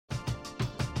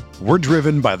We're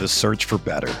driven by the search for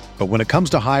better. But when it comes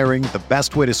to hiring, the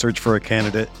best way to search for a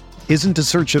candidate isn't to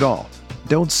search at all.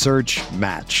 Don't search,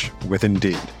 match with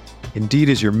Indeed. Indeed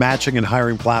is your matching and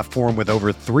hiring platform with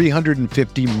over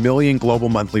 350 million global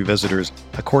monthly visitors,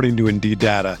 according to Indeed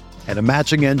data, and a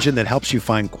matching engine that helps you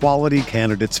find quality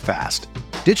candidates fast.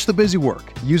 Ditch the busy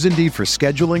work. Use Indeed for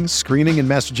scheduling, screening, and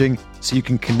messaging so you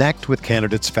can connect with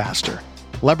candidates faster.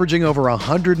 Leveraging over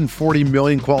 140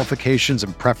 million qualifications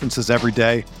and preferences every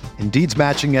day, Indeed's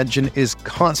matching engine is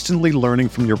constantly learning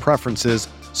from your preferences,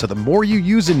 so the more you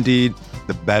use Indeed,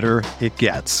 the better it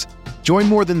gets. Join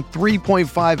more than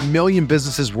 3.5 million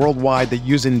businesses worldwide that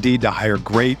use Indeed to hire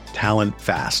great talent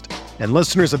fast. And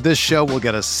listeners of this show will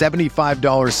get a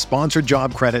 $75 sponsored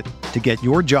job credit to get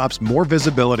your jobs more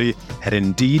visibility at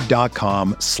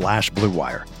Indeed.com/Blue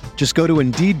Wire. Just go to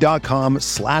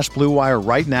Indeed.com/Blue Wire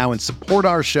right now and support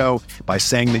our show by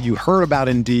saying that you heard about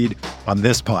Indeed on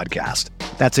this podcast.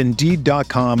 That's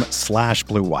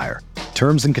Indeed.com/Blue Wire.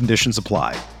 Terms and conditions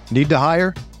apply. Need to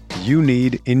hire? You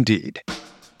need Indeed.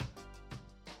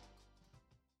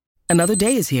 Another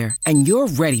day is here, and you're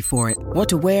ready for it. What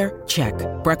to wear? Check.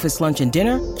 Breakfast, lunch, and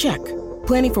dinner? Check.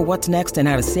 Planning for what's next and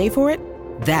how to save for it?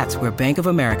 That's where Bank of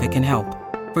America can help.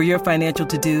 For your financial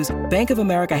to-dos, Bank of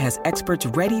America has experts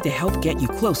ready to help get you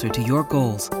closer to your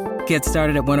goals. Get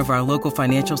started at one of our local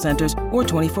financial centers or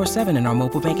 24/7 in our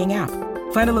mobile banking app.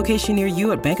 Find a location near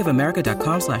you at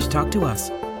bankofamerica.com/talktous.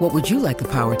 What would you like the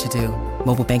power to do?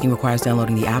 Mobile banking requires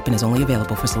downloading the app and is only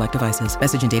available for select devices.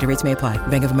 Message and data rates may apply.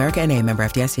 Bank of America N.A., member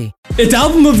FDIC. It's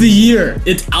album of the year.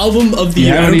 It's album of the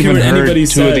year. I don't care what anybody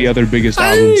says. Two of the other biggest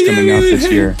albums coming out this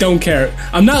year. Don't care.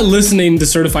 I'm not listening to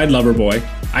Certified Lover Boy.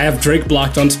 I have Drake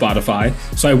blocked on Spotify,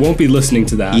 so I won't be listening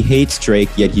to that. He hates Drake,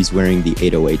 yet he's wearing the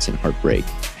 808s and Heartbreak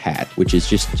hat, which is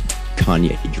just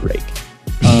Kanye Drake.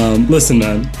 Listen,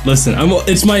 man. Listen,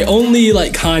 it's my only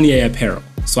Kanye apparel,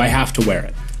 so I have to wear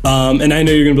it. And I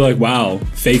know you're gonna be like, "Wow,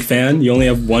 fake fan! You only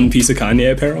have one piece of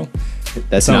Kanye apparel."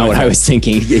 That's not what I was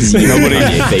thinking. Is nobody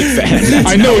a fake fan?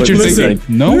 I know what you're thinking.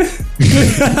 No.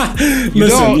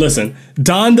 Listen.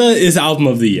 Donda is album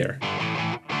of the year.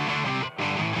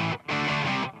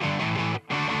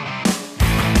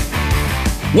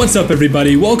 What's up,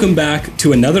 everybody? Welcome back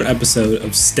to another episode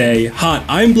of Stay Hot.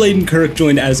 I'm Bladen Kirk,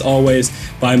 joined as always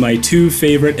by my two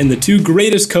favorite and the two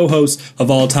greatest co-hosts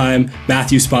of all time,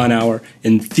 Matthew Sponauer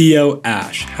and Theo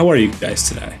Ash. How are you guys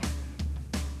today?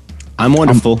 I'm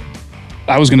wonderful.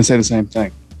 I was going to say the same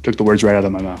thing. Took the words right out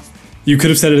of my mouth. You could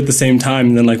have said it at the same time,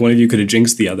 and then one of you could have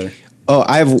jinxed the other. Oh,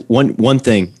 I have one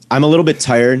thing. I'm a little bit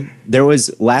tired. There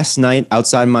was last night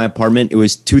outside my apartment. It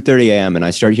was 2:30 a.m. and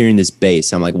I started hearing this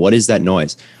bass. I'm like, what is that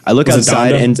noise? I look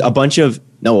outside and a bunch of...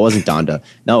 No, it wasn't Donda.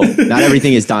 No, not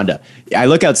everything is Donda. I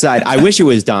look outside. I wish it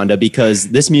was Donda because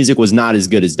this music was not as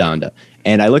good as Donda.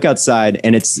 And I look outside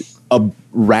and it's a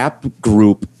rap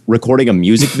group recording a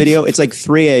music video. It's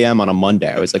 3 a.m. on a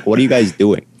Monday. I was like, what are you guys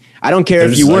doing? I don't care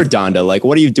if you were Donda.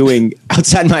 What are you doing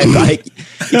outside my bike?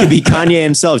 It could be Kanye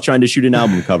himself trying to shoot an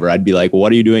album cover. I'd be like,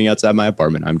 what are you doing outside my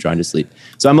apartment? I'm trying to sleep.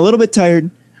 So I'm a little bit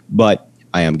tired, but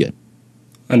I am good.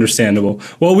 Understandable.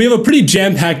 Well, we have a pretty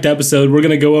jam-packed episode. We're going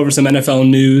to go over some NFL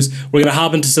news. We're going to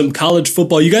hop into some college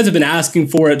football. You guys have been asking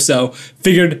for it, so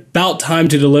figured about time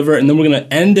to deliver. And then we're going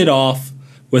to end it off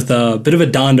with a bit of a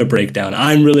Donda breakdown.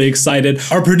 I'm really excited.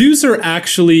 Our producer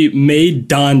actually made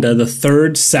Donda the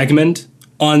third segment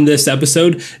on this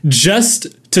episode just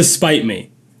to spite me,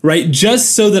 right?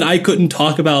 Just so that I couldn't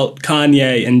talk about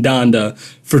Kanye and Donda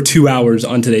for 2 hours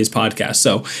on today's podcast.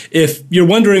 So if you're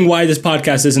wondering why this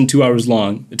podcast isn't 2 hours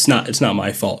long, it's not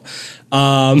my fault.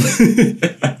 Matt,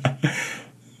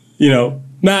 you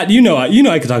know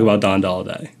I could talk about Donda all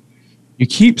day. You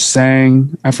keep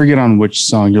saying, I forget on which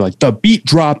song, you're like, the beat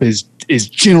drop is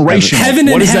generational. Heaven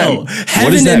and hell.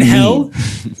 Heaven and hell.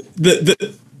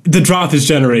 The drop is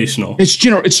generational. It's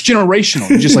generational.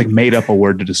 You just made up a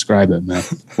word to describe it, man.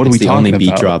 What are we talking about? It's the only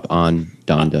beat drop on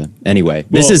Donda. Anyway,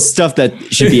 this is stuff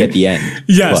that should be at the end.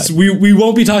 Yes, we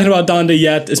won't be talking about Donda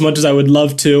yet, as much as I would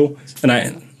love to,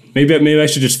 and maybe I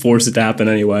should just force it to happen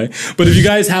anyway. But if you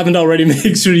guys haven't already,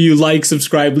 make sure you like,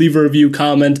 subscribe, leave a review,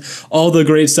 comment, all the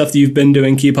great stuff that you've been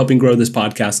doing. Keep helping grow this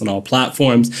podcast on all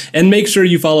platforms, and make sure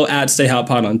you follow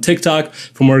 @StayHotPod on TikTok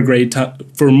for more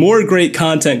great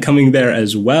content coming there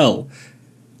as well.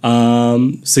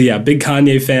 So yeah, big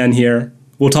Kanye fan here.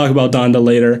 We'll talk about Donda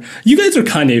later. You guys are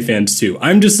Kanye fans too.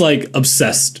 I'm just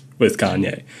obsessed with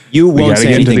Kanye. You won't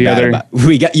say anything bad about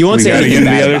it. You won't say anything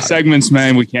bad about the other segments,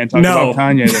 man. We can't talk about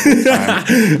Kanye this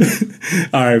time.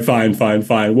 All right,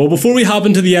 fine. Well, before we hop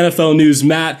into the NFL news,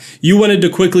 Matt, you wanted to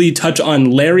quickly touch on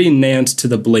Larry Nance to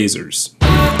the Blazers.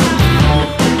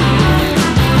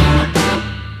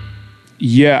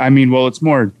 Yeah, I mean, well, it's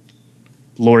more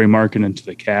Lauri Markkanen to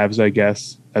the Cavs, I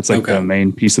guess. That's like the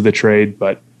main piece of the trade,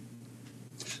 but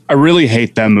I really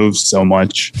hate that move so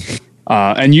much.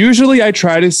 And usually I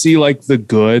try to see like the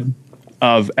good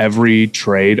of every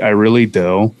trade. I really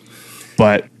do.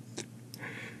 But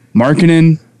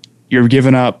Markkanen, you're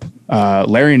giving up.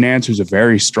 Larry Nance's a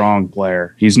very strong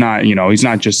player. He's not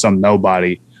just some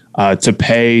nobody. To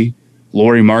pay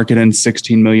Lauri Markkanen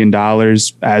 $16 million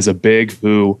as a big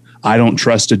who I don't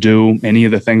trust to do any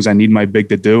of the things I need my big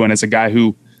to do. And it's a guy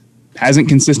who hasn't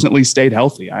consistently stayed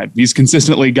healthy. He's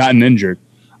consistently gotten injured.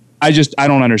 I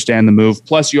don't understand the move.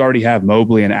 Plus, you already have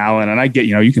Mobley and Allen, and I get,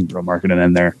 you can throw Markkanen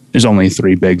in there. There's only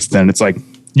 3 bigs. Then it's like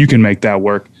you can make that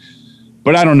work.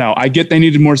 But I don't know. I get they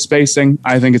needed more spacing.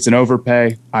 I think it's an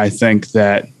overpay. I think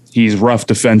that he's rough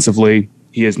defensively.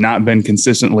 He has not been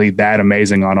consistently that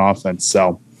amazing on offense.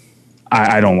 So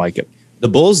I don't like it. The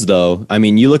Bulls, though, I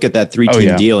mean, you look at that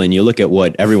 3-team deal and you look at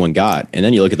what everyone got, and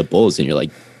then you look at the Bulls and you're like,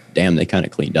 damn, they kind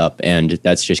of cleaned up. And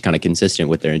that's just kind of consistent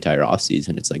with their entire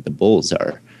offseason. It's like the Bulls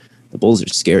are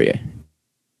scary.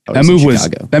 That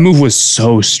move was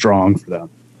so strong for them.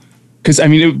 Because, I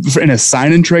mean, in a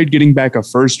sign and trade, getting back a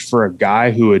first for a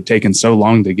guy who had taken so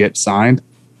long to get signed,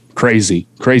 crazy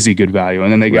good value.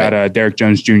 And then they got Derrick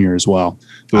Jones Jr. as well,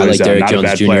 who is not a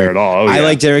bad player at all. I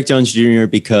like Derrick Jones Jr.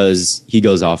 because he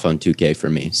goes off on 2K for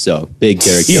me. So big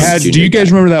Derrick Jones Jr. Do you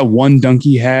guys remember that one dunk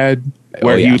he had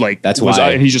where he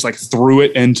and he just like threw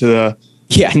it into the...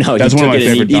 Yeah, no, that's one of my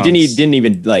favorite dunks. He didn't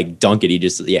even like dunk it. He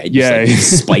just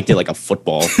spiked it like a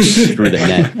football through the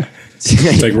net.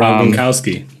 It's like Rob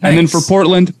Gronkowski. Nice. And then for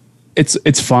Portland,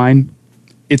 it's fine.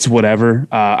 It's whatever.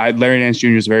 Larry Nance Jr.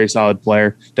 is a very solid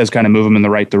player. Does kind of move him in the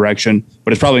right direction,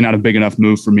 but it's probably not a big enough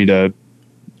move for me to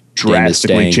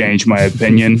drastically change my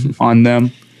opinion on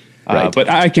them. But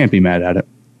I can't be mad at it.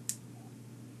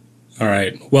 All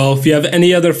right. Well, if you have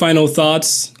any other final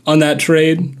thoughts on that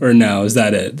trade, or no, is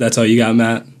that it? That's all you got,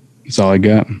 Matt? That's all I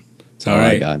got. All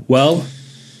right. Well,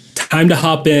 time to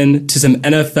hop in to some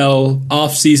NFL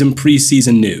offseason,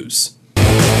 preseason news.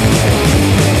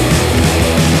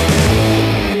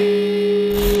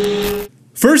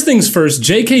 First things first,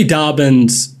 J.K.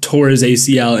 Dobbins tore his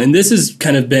ACL, and this has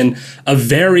kind of been a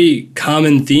very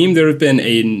common theme. There have been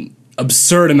an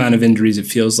absurd amount of injuries, it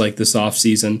feels like, this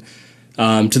offseason,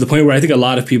 to the point where I think a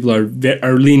lot of people are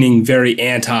leaning very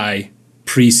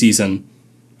anti-preseason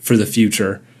for the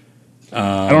future.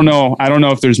 I don't know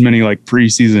if there's many like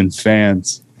preseason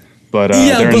fans, but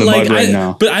they're in the mud right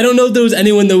now. But I don't know if there was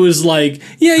anyone that was like,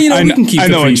 we can keep the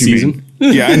preseason.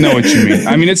 Yeah, I know what you mean.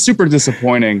 I mean, it's super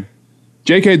disappointing.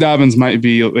 J.K. Dobbins might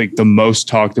be like the most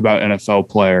talked about NFL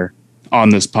player on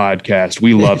this podcast.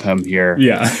 We love him here.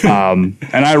 Yeah. And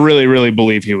I really, really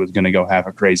believe he was going to go have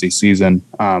a crazy season.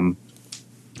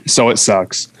 So it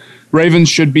sucks. Ravens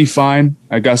should be fine.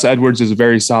 Gus Edwards is a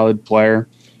very solid player.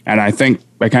 And I think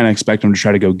I kind of expect him to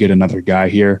try to go get another guy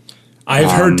here. I've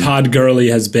heard Todd Gurley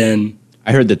has been...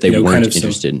 I heard that they weren't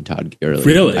interested in Todd Gurley.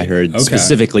 Really? I heard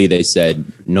specifically they said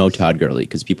no Todd Gurley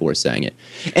because people were saying it.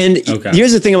 And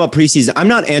here's the thing about preseason. I'm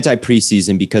not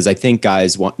anti-preseason because I think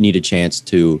guys need a chance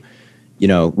to,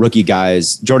 rookie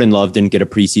guys. Jordan Love didn't get a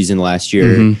preseason last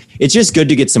year. Mm-hmm. It's just good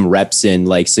to get some reps in,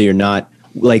 so you're not...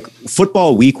 Like,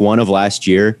 football week 1 of last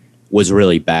year was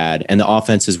really bad, and the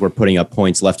offenses were putting up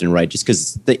points left and right just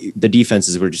because the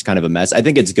defenses were just kind of a mess. I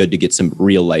think it's good to get some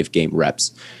real-life game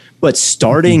reps. But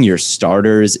starting your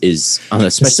starters is,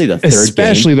 especially the third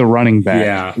especially game, the running back.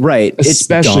 Yeah. Right.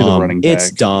 Especially the running back. It's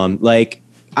dumb. Like,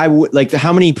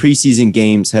 how many preseason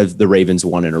games have the Ravens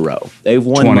won in a row? They've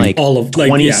won 20.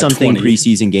 20-something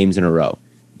preseason games in a row.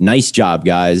 Nice job,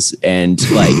 guys. And,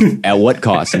 at what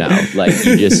cost now?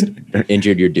 You just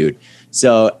injured your dude.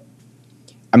 So,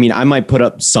 I mean, I might put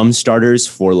up some starters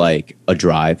for, a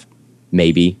drive,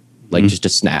 maybe. Just a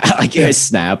snap. A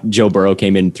snap. Joe Burrow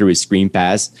came in, threw his screen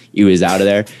pass. He was out of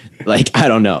there. I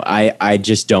don't know. I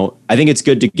just don't. I think it's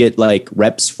good to get,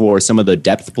 reps for some of the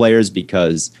depth players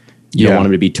because you don't want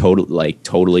them to be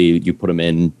totally, you put them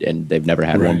in and they've never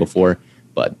had one before.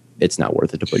 But it's not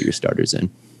worth it to put your starters in.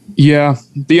 Yeah.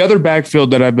 The other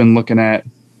backfield that I've been looking at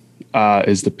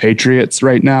is the Patriots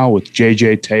right now with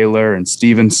J.J. Taylor and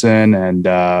Stevenson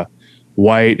and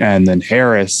White and then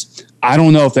Harris. I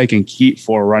don't know if they can keep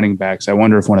 4 running backs. I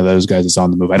wonder if one of those guys is on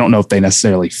the move. I don't know if they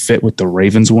necessarily fit what the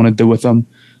Ravens want to do with them,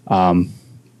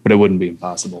 but it wouldn't be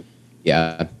impossible.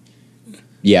 Yeah.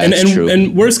 Yeah, it's true.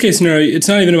 And worst case scenario, it's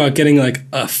not even about getting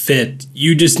a fit.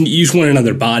 You just want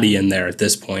another body in there at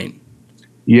this point.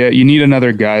 Yeah, you need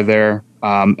another guy there.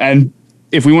 And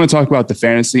if we want to talk about the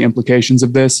fantasy implications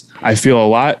of this, I feel a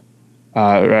lot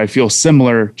I feel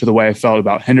similar to the way I felt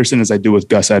about Henderson as I do with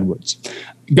Gus Edwards.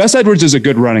 Gus Edwards is a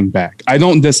good running back. I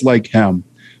don't dislike him,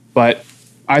 but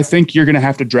I think you're going to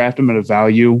have to draft him at a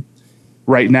value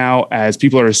right now, as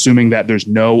people are assuming that there's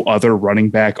no other running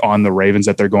back on the Ravens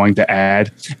that they're going to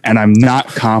add. And I'm not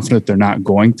confident they're not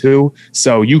going to.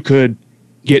 So you could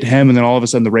get him, and then all of a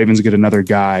sudden the Ravens get another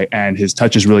guy, and his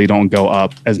touches really don't go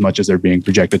up as much as they're being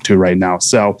projected to right now.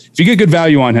 So if you get good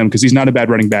value on him, because he's not a bad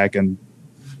running back, and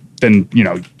then,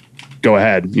 go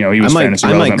ahead. He was fantasy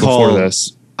relevant before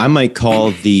this. I might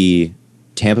call the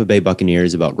Tampa Bay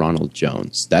Buccaneers about Ronald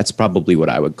Jones. That's probably what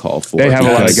I would call for. They have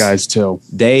a lot of guys too.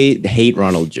 They hate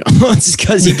Ronald Jones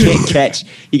because he can't catch.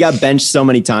 He got benched so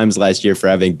many times last year for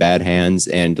having bad hands,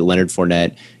 and Leonard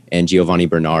Fournette and Giovanni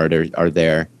Bernard are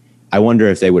there. I wonder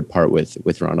if they would part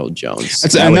with Ronald Jones.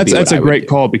 That's a great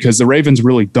call, because the Ravens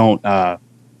really don't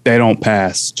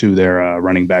pass to their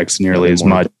running backs nearly as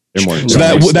much. So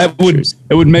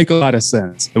it would make a lot of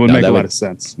sense. It would make a lot of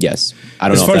sense. Yes. I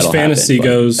don't know as far as fantasy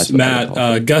goes,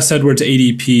 Matt, Gus Edwards'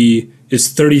 ADP is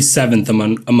 37th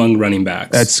among running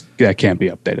backs. That can't be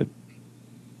updated.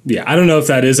 Yeah, I don't know if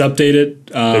that is updated.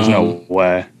 There's no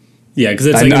way. Yeah, because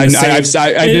it's like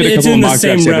I did a couple of mock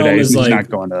drafts the other day.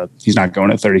 He's not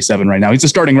going at 37 right now. He's a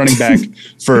starting running back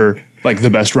for like the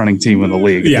best running team in the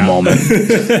league at the moment.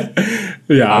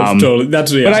 Totally.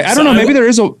 That's But I don't know. Maybe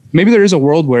there is a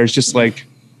world where it's just like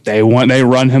they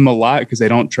run him a lot because they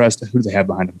don't trust who they have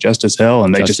behind him, Justice Hill,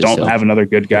 and they just don't have another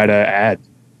good guy to add.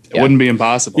 It wouldn't be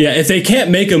impossible. Yeah, if they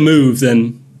can't make a move,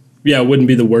 then it wouldn't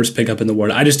be the worst pickup in the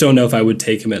world. I just don't know if I would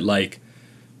take him at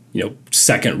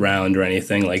second round or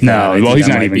anything like that. No, well, he's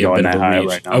not even going that high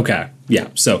right now. Okay, yeah.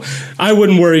 So I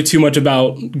wouldn't worry too much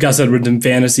about Gus Edwards in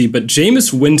fantasy, but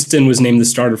Jameis Winston was named the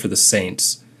starter for the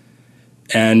Saints.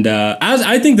 And as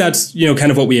I think that's,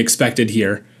 kind of what we expected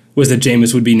here, was that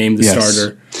Jameis would be named the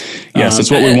starter. Yes,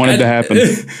 that's what we wanted to happen.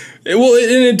 Well,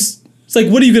 and it's like,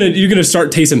 what are you're gonna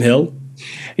start Taysom Hill?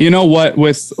 You know what?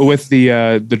 With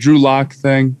the Drew Lock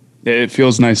thing, it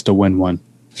feels nice to win one.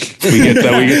 We get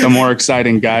the more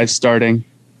exciting guys starting.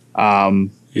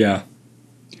 Yeah.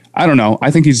 I don't know.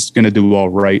 I think he's going to do all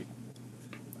right.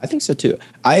 I think so too.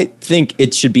 I think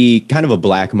it should be kind of a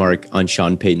black mark on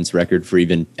Sean Payton's record for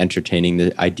even entertaining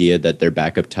the idea that their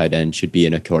backup tight end should be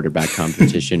in a quarterback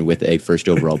competition with a first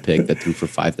overall pick that threw for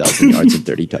 5,000 yards and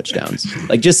 30 touchdowns.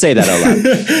 Like, just say that out loud.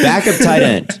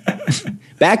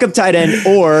 Backup tight end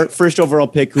or first overall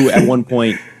pick who at one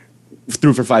point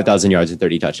threw for 5,000 yards and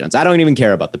 30 touchdowns. I don't even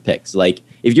care about the picks. Like,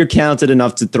 if you're talented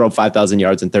enough to throw 5,000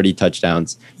 yards and 30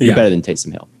 touchdowns, you're better than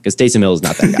Taysom Hill, because Taysom Hill is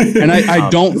not that guy. And I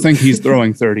don't think he's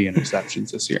throwing 30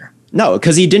 interceptions this year. No,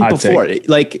 because he didn't before.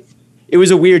 Like, it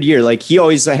was a weird year. Like, he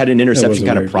always had an interception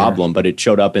kind of problem, but it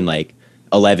showed up in like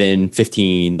 11,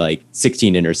 15,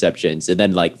 16 interceptions. And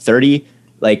then 30,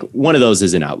 one of those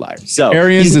is an outlier. So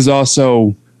Arians is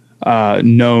also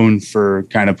known for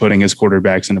kind of putting his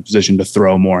quarterbacks in a position to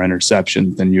throw more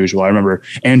interceptions than usual. I remember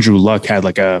Andrew Luck had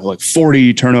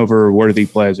 40 turnover worthy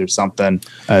plays or something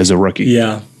as a rookie.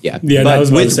 Yeah. I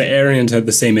was about to say Arians had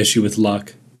the same issue with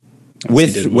Luck.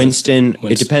 With Winston,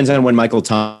 it depends on when Michael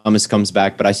Thomas comes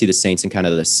back, but I see the Saints in kind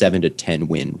of the 7 to 10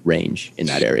 win range in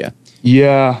that area.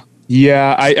 Yeah.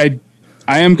 I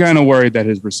am kind of worried that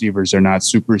his receivers are not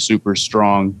super, super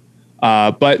strong.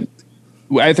 But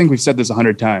I think we've said this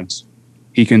 100 times.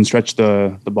 He can stretch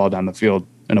the ball down the field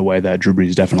in a way that Drew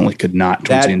Brees definitely could not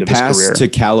towards the end of his career. That pass to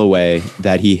Callaway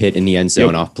that he hit in the end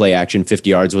zone off play action 50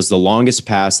 yards was the longest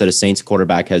pass that a Saints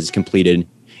quarterback has completed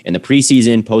in the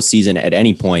preseason, postseason, at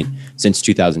any point since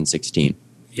 2016.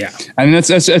 Yeah. I mean,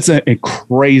 that's a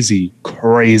crazy,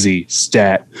 crazy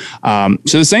stat.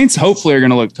 So the Saints hopefully are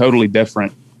going to look totally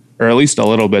different, or at least a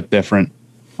little bit different.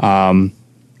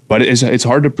 But it's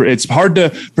hard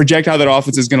to project how that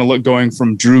offense is going to look going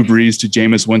from Drew Brees to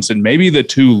Jameis Winston, maybe the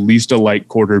two least alike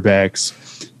quarterbacks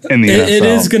in the NFL. It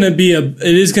is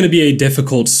going to be a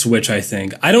difficult switch, I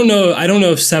think. I don't know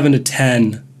if 7 to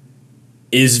 10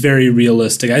 is very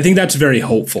realistic. I think that's very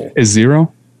hopeful. Is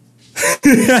 0?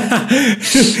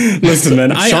 Listen,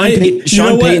 man.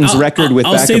 Sean Payton's record with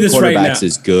backup quarterbacks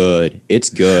is good. It's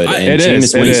good. And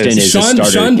Jameis Winston is a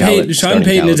starter. Sean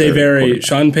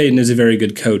Payton is a very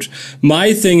good coach.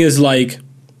 My thing is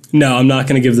no, I'm not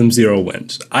going to give them 0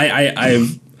 wins. I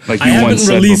once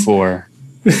said before.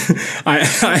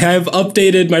 I have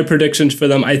updated my predictions for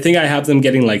them. I think I have them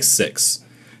getting 6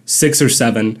 or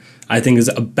 7. I think is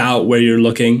about where you're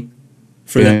looking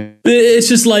for them. It's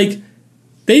just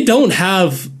they don't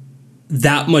have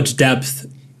that much depth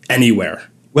anywhere.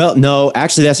 Well, no,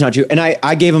 actually, that's not true. And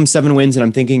I gave him 7 wins, and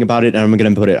I'm thinking about it, and I'm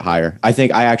going to put it higher. I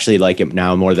think I actually like it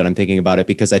now more than I'm thinking about it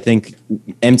because I think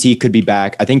MT could be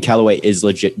back. I think Callaway is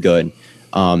legit good.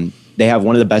 They have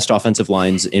one of the best offensive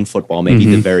lines in football, maybe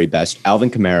the very best. Alvin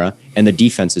Kamara, and the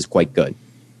defense is quite good.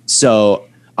 So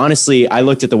honestly, I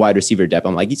looked at the wide receiver depth.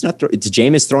 I'm like, it's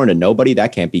Jameis throwing to nobody.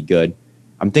 That can't be good.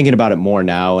 I'm thinking about it more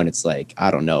now, and it's like,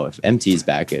 I don't know if MT is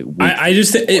back. I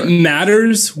just think it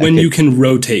matters when you can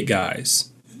rotate guys.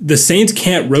 The Saints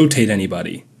can't rotate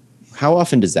anybody. How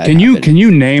often does that happen? happen? Can you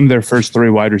name their first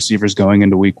 3 wide receivers going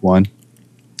into week 1?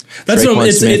 That's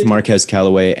Traquan Smith, Marquez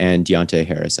Callaway, and Deontay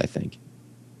Harris, I think.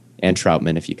 And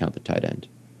Troutman, if you count the tight end.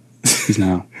 He's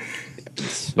now.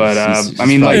 But, I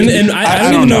mean, like, I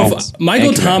don't even know. If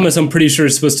Michael Thomas, I'm pretty sure,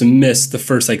 is supposed to miss the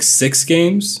first, 6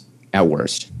 games. At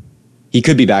worst. He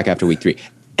could be back after week 3.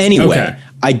 Anyway,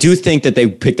 I do think that they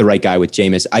picked the right guy with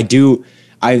Jameis.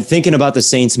 I'm thinking about the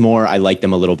Saints more. I like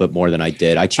them a little bit more than I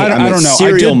did. I'm a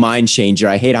serial mind changer.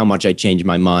 I hate how much I change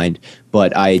my mind,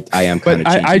 but I am kind of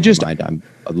changing my mind. I'm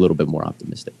a little bit more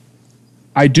optimistic.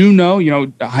 I do know,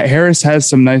 Harris has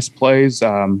some nice plays,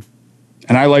 and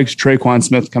I liked Traquan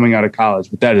Smith coming out of college,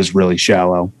 but that is really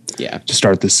shallow. Yeah, to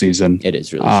start this season, it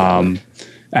is really shallow.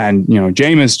 And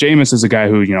Jameis is a guy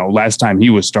who last time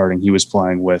he was starting, he was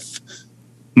playing with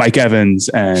Mike Evans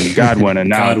and Godwin, and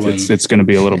now it's going to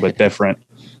be a little bit different.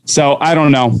 So I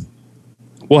don't know.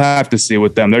 We'll have to see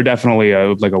with them. They're definitely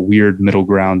a weird middle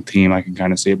ground team. I can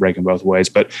kind of see it breaking both ways.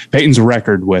 But Peyton's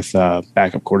record with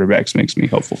backup quarterbacks makes me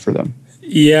hopeful for them.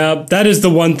 Yeah, that is the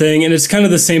one thing. And it's kind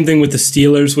of the same thing with the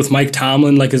Steelers, with Mike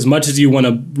Tomlin. Like, as much as you want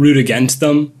to root against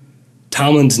them,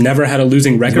 Tomlin's never had a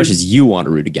losing record. As much as you want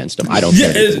to root against him, I don't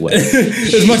think it's the way.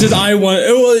 As much as I want,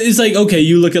 it's like, okay,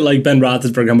 you look at Ben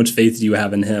Roethlisberger, how much faith do you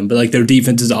have in him? But their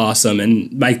defense is awesome, and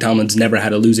Mike Tomlin's never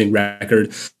had a losing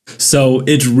record, so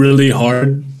it's really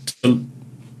hard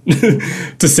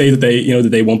to say that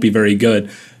they won't be very good.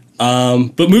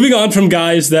 But moving on from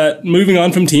teams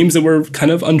that we're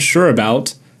kind of unsure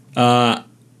about.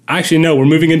 Actually, no, we're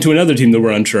moving into another team that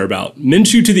we're unsure about.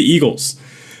 Minshew to the Eagles.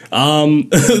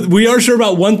 We are sure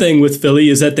about one thing with Philly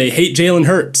is that they hate Jalen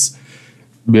Hurts.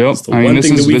 Yep. This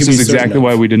is exactly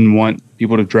why we didn't want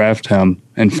people to draft him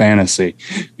in fantasy,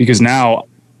 because now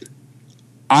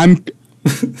I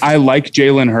like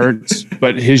Jalen Hurts,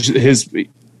 but he's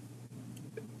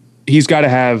got to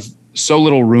have so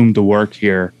little room to work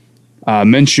here.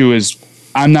 Minshew is.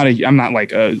 I'm not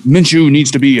like Minshew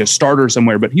needs to be a starter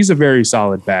somewhere, but he's a very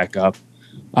solid backup.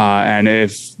 And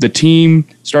if the team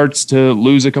starts to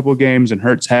lose a couple of games and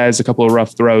Hurts has a couple of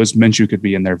rough throws, Minshew could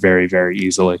be in there very, very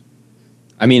easily.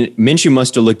 I mean, Minshew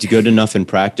must have looked good enough in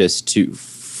practice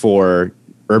for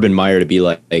Urban Meyer to be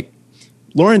like,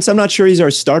 Lawrence, I'm not sure he's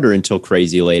our starter until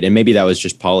crazy late. And maybe that was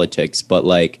just politics, but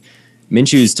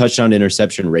Minshew's touchdown to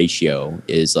interception ratio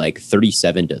is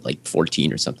 37 to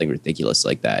 14 or something ridiculous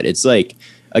like that. It's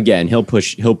again, he'll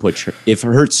push. If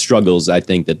Hurts struggles, I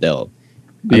think that they'll.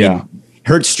 I mean,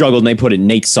 Hurts struggled and they put in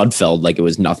Nate Sudfeld like it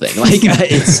was nothing.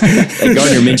 It's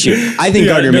Gardner Minshew. I think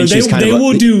Gardner Minshew's they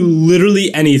will do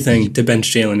literally anything to bench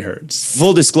Jalen Hurts.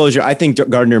 Full disclosure, I think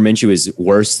Gardner Minshew is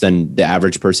worse than the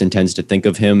average person tends to think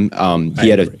of him. He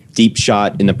had a deep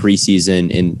shot in the preseason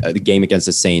in the game against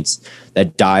the Saints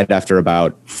that died after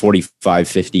about 45,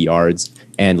 50 yards.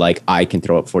 And I can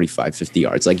throw up 45, 50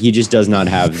 yards. He just does not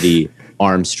have the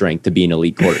arm strength to be an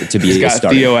elite quarter, to be a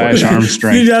starting Theo Ash arm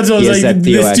strength. That's what I was like.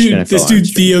 This dude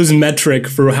Theo's metric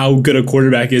for how good a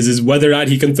quarterback is whether or not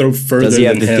he can throw further. Does he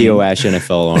have than the him. Theo Ash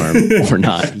NFL arm or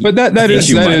not? But that is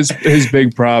his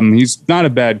big problem. He's not a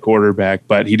bad quarterback,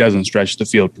 but he doesn't stretch the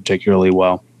field particularly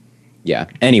well. Yeah.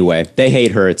 Anyway, they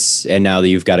hate Hurts, and now that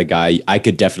you've got a guy, I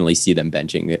could definitely see them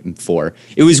benching him for.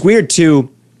 It was weird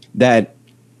too that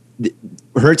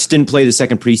Hurts didn't play the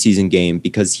second preseason game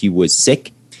because he was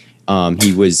sick.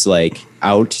 He was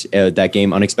out that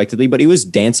game unexpectedly, but he was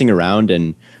dancing around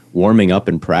and warming up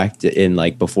and practice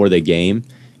before the game.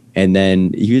 And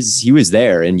then he was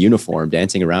there in uniform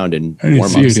dancing around in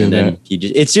warm-ups. And then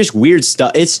it's just weird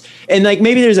stuff.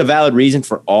 Maybe there's a valid reason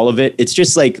for all of it. It's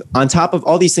just on top of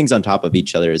all these things on top of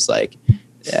each other is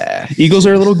Eagles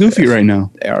are a little goofy right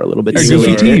now. They are a little bit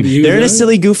silly. They're in a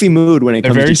silly, goofy mood when it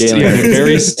comes to Jalen. They're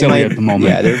very silly at the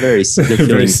moment. Yeah, they're very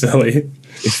silly.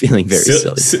 They're feeling very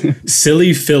silly.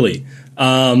 Silly Philly.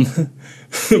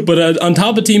 But on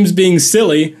top of teams being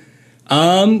silly,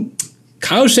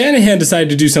 Kyle Shanahan decided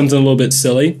to do something a little bit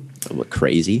silly. A little bit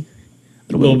crazy.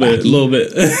 A little bit.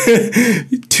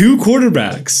 2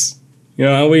 quarterbacks.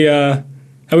 How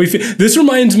we feel. This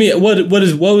reminds me, was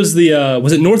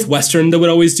it Northwestern that would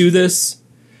always do this?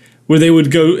 where they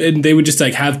would go and they would just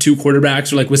like have two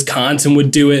quarterbacks, or like Wisconsin would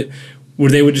do it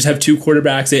where they would just have two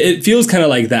quarterbacks. It feels kind of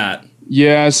like that.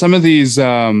 Yeah, some of these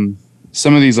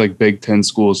like Big Ten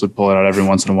schools would pull it out every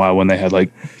once in a while when they had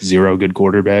like zero good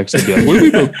quarterbacks. They'd be like, "What do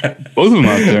we put both of them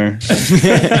out there?"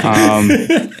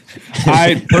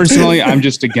 I personally, I'm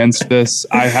just against this.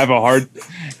 I have a hard.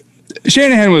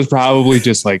 Shanahan was probably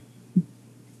just like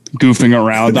goofing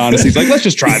around. Honestly, he's like, "Let's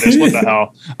just try this. What the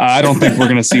hell?" I don't think we're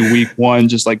gonna see week one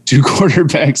just like two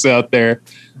quarterbacks out there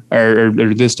or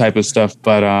this type of stuff.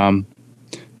 But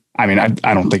I mean,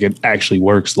 I don't think it actually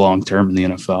works long term in the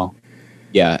NFL.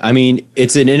 Yeah, I mean,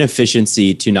 it's an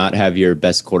inefficiency to not have your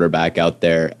best quarterback out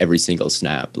there every single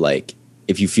snap. Like,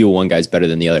 if you feel one guy's better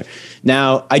than the other.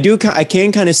 Now, I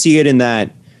can kind of see it in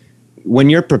that when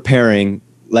you're preparing,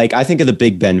 like I think of the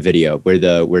Big Ben video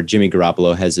where Jimmy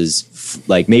Garoppolo has his,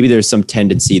 like, maybe there's some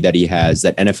tendency that he has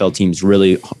that NFL teams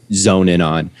really zone in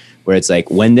on, where it's like,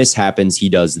 when this happens, he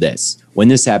does this. When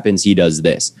this happens, he does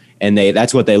this. And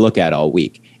that's what they look at all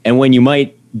week. And when you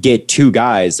might get two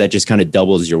guys, that just kind of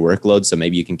doubles your workload. So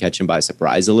maybe you can catch him by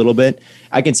surprise a little bit.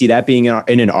 I can see that being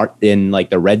in like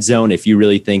the red zone. If you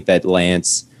really think that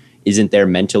Lance isn't there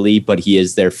mentally, but he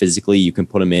is there physically, you can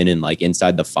put him in like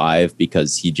inside the 5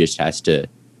 because he just has to,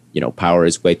 power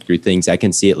his way through things. I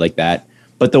can see it like that.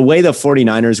 But the way the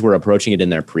 49ers were approaching it in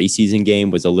their preseason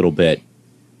game was a little bit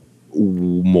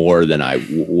more than I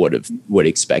would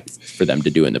expect for them to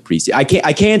do in the preseason.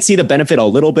 I can't see the benefit a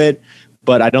little bit,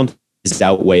 but I don't think it's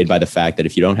outweighed by the fact that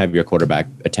if you don't have your quarterback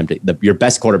your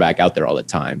best quarterback out there all the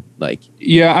time, like,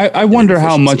 yeah, I wonder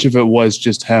how much of it was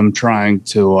just him trying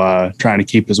to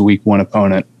keep his week one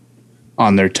opponent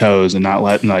on their toes and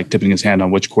not tipping his hand on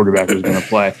which quarterback was going to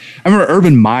play. I remember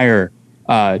Urban Meyer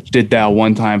did that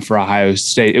one time for Ohio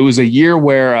State. It was a year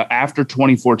where after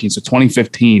 2014, so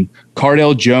 2015,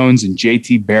 Cardale Jones and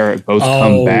JT Barrett both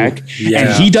come back, and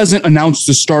he doesn't announce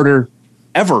the starter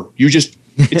ever.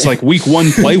 It's like week one,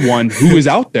 play one. Who is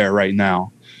out there right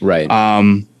now? Right.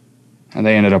 And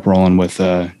they ended up rolling with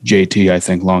JT, I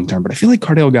think, long term. But I feel like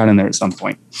Cardale got in there at some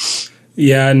point.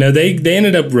 Yeah, no, they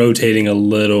ended up rotating a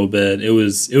little bit. It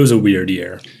was a weird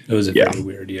year. It was a very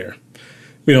weird year.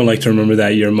 We don't like to remember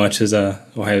that year much as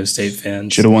Ohio State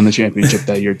fans. Should have won the championship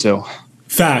that year too.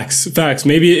 Facts.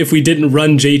 Maybe if we didn't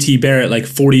run JT Barrett like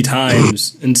 40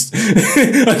 times against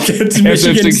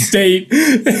Michigan State.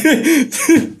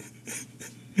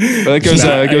 But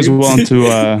that goes well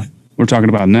into we're talking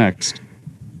about next.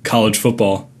 College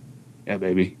football. Yeah,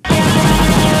 baby.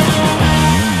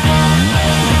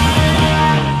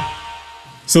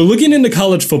 So looking into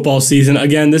college football season,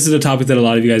 again, this is a topic that a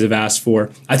lot of you guys have asked for.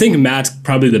 I think Matt's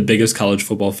probably the biggest college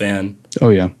football fan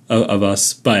of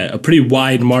us, by a pretty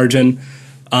wide margin.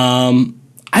 I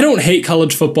don't hate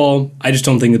college football. I just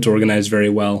don't think it's organized very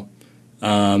well,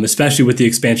 especially with the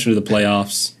expansion of the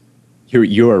playoffs.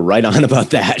 You are right on about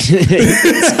that,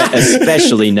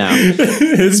 especially now.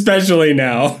 Especially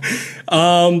now.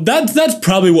 That's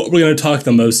probably what we're going to talk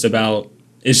the most about.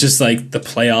 It's just like the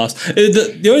playoffs.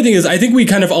 The only thing is, I think we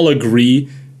kind of all agree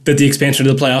that the expansion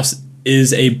of the playoffs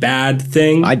is a bad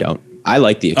thing. I don't. I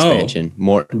like the expansion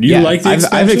more. You like the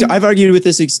expansion? I've argued with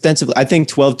this extensively. I think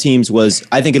 12 teams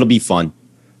I think it'll be fun.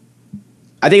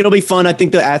 I think it'll be fun. I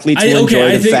think the athletes will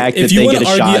enjoy the fact that they get a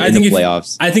shot in the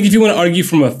playoffs. I think if you want to argue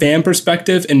from a fan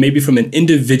perspective and maybe from an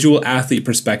individual athlete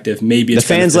perspective, maybe it's the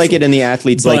fans like it and the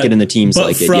athletes like it and the teams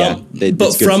like it. Yeah,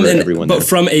 it's good for everyone. But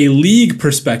from a league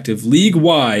perspective,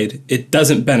 league-wide, it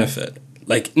doesn't benefit.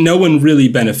 Like, no one really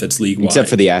benefits league-wide. Except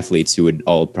for the athletes who would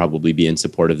all probably be in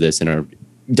support of this and are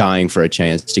dying for a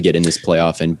chance to get in this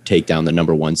playoff and take down the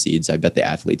number 1 seeds. I bet the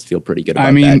athletes feel pretty good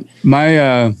about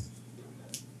that.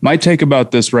 My take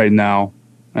about this right now,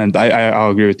 and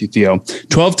I'll agree with you, Theo,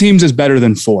 12 teams is better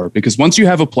than 4 because once you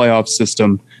have a playoff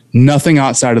system, nothing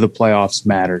outside of the playoffs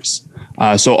matters.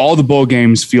 So all the bowl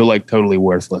games feel like totally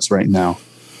worthless right now.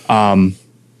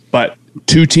 But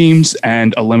 2 teams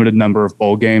and a limited number of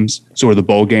bowl games. So where the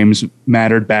bowl games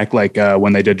mattered back like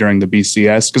when they did during the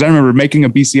BCS. Because I remember making a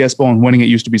BCS bowl and winning it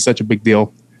used to be such a big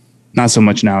deal. Not so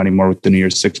much now anymore with the New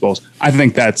Year's Six bowls. I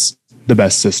think that's the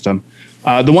best system.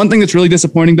 The one thing that's really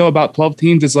disappointing, though, about 12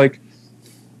 teams is like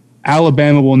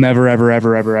Alabama will never, ever,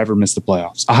 ever, ever, ever miss the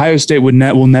playoffs. Ohio State will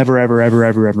never, ever, ever,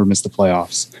 ever, ever miss the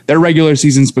playoffs. Their regular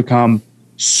seasons become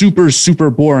super, super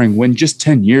boring when just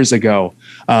 10 years ago,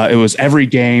 it was every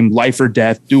game, life or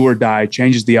death, do or die,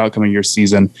 changes the outcome of your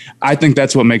season. I think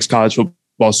that's what makes college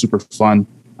football super fun.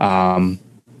 And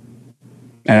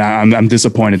I'm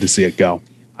disappointed to see it go.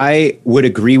 I would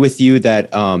agree with you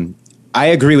that I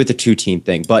agree with the 2-team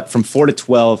thing, but from 4 to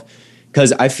 12,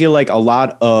 because I feel like a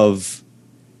lot of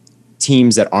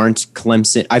teams that aren't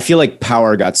Clemson. I feel like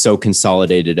power got so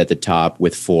consolidated at the top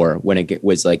with 4 when it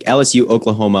was like LSU,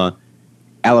 Oklahoma,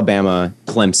 Alabama,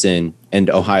 Clemson, and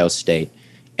Ohio State.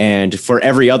 And for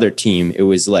every other team, it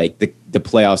was like the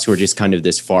playoffs were just kind of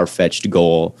this far-fetched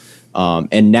goal.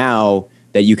 And now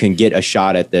that you can get a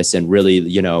shot at this and really,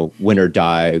 you know, win or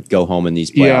die, go home in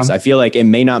these playoffs, I feel like it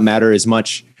may not matter as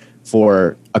much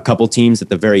for a couple teams at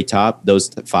the very top, those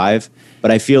 5.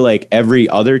 But I feel like every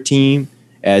other team,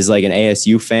 as like an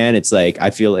ASU fan, it's like,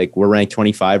 I feel like we're ranked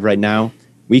 25 right now.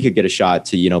 We could get a shot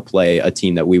to, you know, play a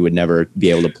team that we would never be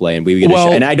able to play. And we would get a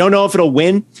shot. And I don't know if it'll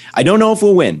win. I don't know if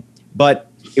we'll win, but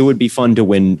it would be fun to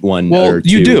win one or 2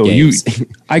 you do. games.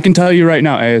 I can tell you right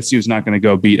now, ASU is not going to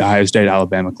go beat Ohio State,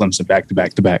 Alabama, Clemson back to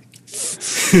back to back.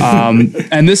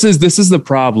 And this is the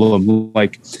problem.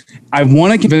 Like, I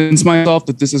want to convince myself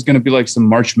that this is going to be like some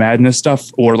March Madness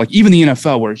stuff, or like even the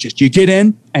NFL, where it's just you get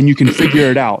in and you can figure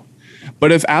it out.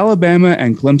 But if Alabama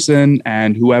and Clemson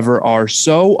and whoever are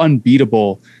so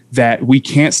unbeatable that we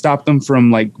can't stop them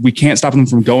from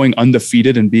going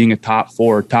undefeated and being a top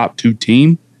 4 or top 2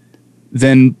 team,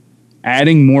 then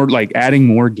adding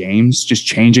more games, just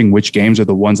changing which games are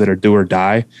the ones that are do or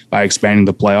die by expanding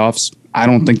the playoffs, I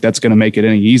don't think that's going to make it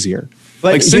any easier.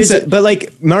 But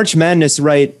like March Madness,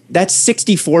 right? That's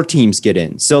 64 teams get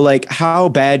in. So like, how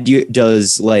bad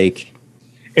does like?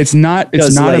 It's about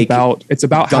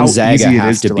Gonzaga how easy it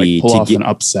is to like pull off an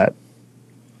upset.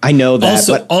 I know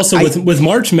that. With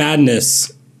March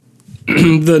Madness,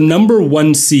 the number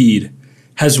 1 seed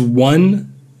has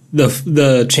won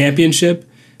the championship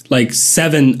like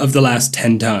 7 of the last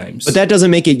 10 times. But that doesn't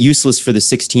make it useless for the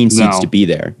 16 seeds to be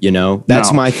there. You know,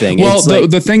 that's my thing. Well,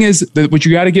 the thing is that what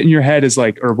you got to get in your head is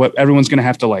like, or what everyone's going to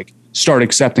have to like start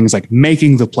accepting is like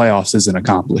making the playoffs is an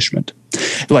accomplishment.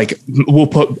 Like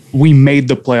we made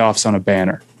the playoffs on a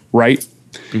banner, right?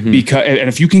 Mm-hmm. And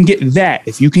if you can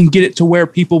get it to where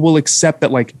people will accept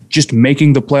that, like just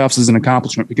making the playoffs is an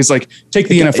accomplishment, because like take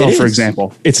the NFL for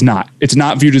example, it's not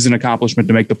viewed as an accomplishment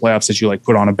to make the playoffs that you like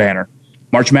put on a banner.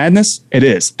 March Madness, it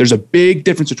is. There's a big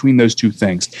difference between those two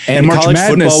things. And March college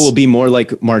football will be more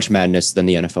like March Madness than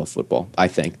the NFL football. I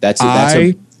think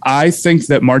I think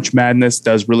that March Madness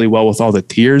does really well with all the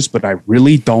tiers, but I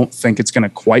really don't think it's going to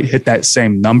quite hit that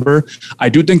same number. I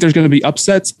do think there's going to be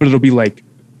upsets, but it'll be like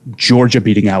Georgia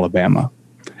beating Alabama,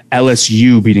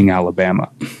 LSU beating Alabama.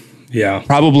 Yeah.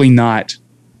 Probably not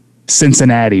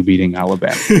Cincinnati beating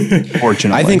Alabama,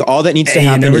 fortunately. I think all that needs to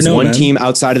happen is one team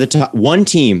outside of the top. One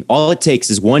team, all it takes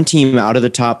is one team out of the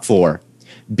top 4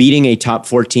 beating a top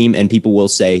 4 team, and people will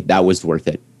say that was worth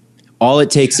it. All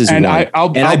it takes is one. I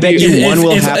bet you one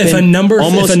will happen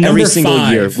almost every single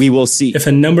year. We will see. If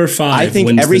a number 5 I think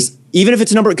even if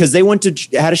it's a number, because they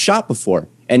had a shot before,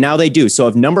 and now they do. So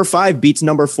if number 5 beats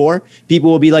number 4,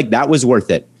 people will be like, that was worth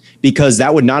it. Because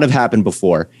that would not have happened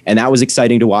before. And that was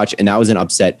exciting to watch. And that was an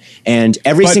upset. And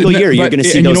every single year, you're going to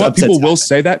see those upsets. People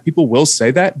will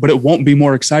say that, but it won't be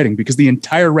more exciting because the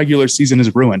entire regular season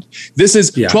is ruined. This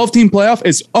is 12-team playoff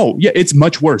it's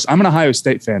much worse. I'm an Ohio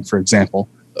State fan, for example.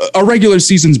 A regular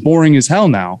season's boring as hell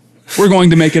now. We're going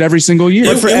to make it every single year.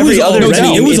 But for every other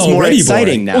team, it's more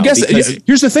exciting now. Well,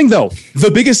 here's the thing, though. The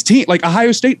biggest team, like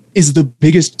Ohio State, is the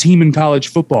biggest team in college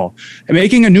football. And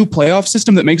making a new playoff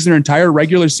system that makes their entire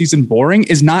regular season boring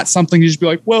is not something you just be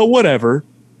like, well, whatever.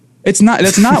 That's not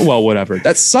well, whatever.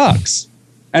 That sucks.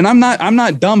 And I'm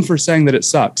not dumb for saying that it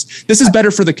sucks. This is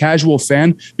better for the casual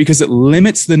fan because it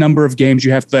limits the number of games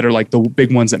you have that are like the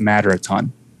big ones that matter a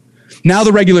ton. Now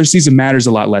the regular season matters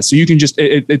a lot less. So you can just,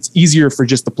 it's easier for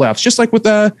just the playoffs, just like with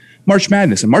March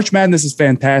Madness. And March Madness is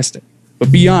fantastic.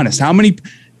 But be honest, how many,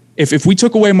 if we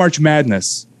took away March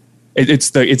Madness,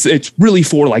 it's really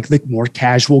for like the more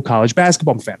casual college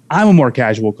basketball fan. I'm a more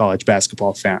casual college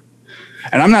basketball fan.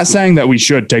 And I'm not saying that we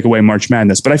should take away March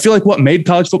Madness, but I feel like what made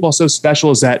college football so special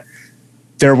is that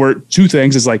there were 2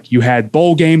 things. Is like you had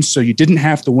bowl games, so you didn't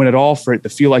have to win it all for it to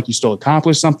feel like you still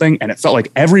accomplished something. And it felt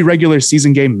like every regular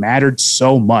season game mattered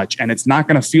so much. And it's not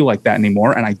going to feel like that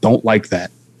anymore. And I don't like that.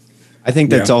 I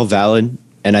think that's all valid.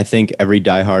 And I think every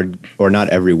diehard, or not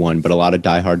everyone, but a lot of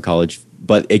diehard college.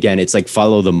 But again, it's like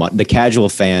follow the casual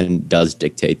fan does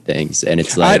dictate things. And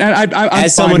it's like,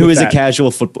 as someone who is a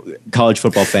casual college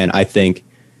football fan, I think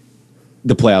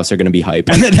the playoffs are going to be hype.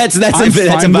 that's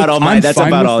about all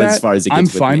as far as it gets. I'm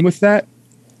fine with that,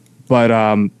 but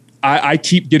I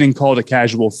keep getting called a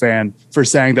casual fan for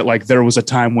saying that like there was a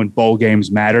time when bowl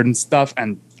games mattered and stuff,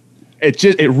 and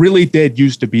it really did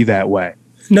used to be that way.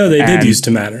 No, they did used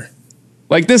to matter.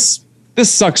 Like this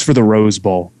sucks for the Rose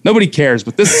Bowl. Nobody cares,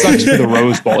 but this sucks for the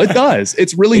Rose Bowl. It does.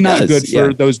 It's really not good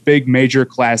for those big major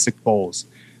classic bowls.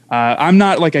 I'm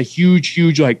not like a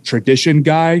huge like tradition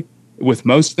guy with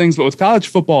most things, but with college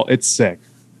football, it's sick.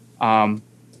 And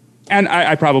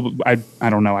I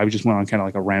don't know. I just went on kind of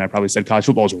like a rant. I probably said college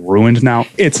football is ruined now.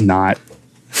 It's not,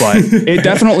 but it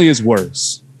definitely is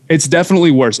worse. It's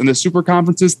definitely worse. And the super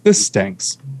conferences, this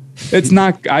stinks. It's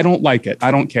not, I don't like it.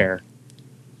 I don't care.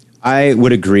 I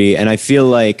would agree. And I feel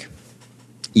like,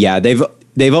 yeah, they've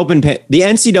opened, the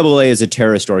NCAA is a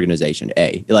terrorist organization,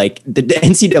 Like, the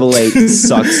NCAA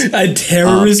sucks. A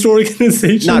terrorist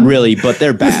organization? Not really, but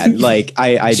they're bad. Like,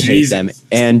 I hate them.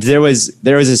 And there was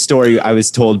a story I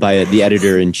was told by the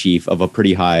editor-in-chief of a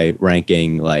pretty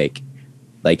high-ranking, like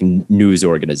news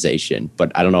organization,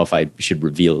 but I don't know if I should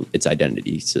reveal its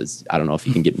identity. So I don't know if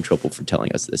you can get in trouble for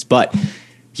telling us this, but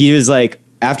he was like,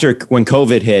 when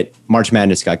COVID hit, March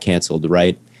Madness got canceled,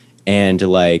 right? And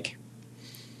like,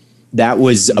 that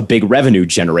was a big revenue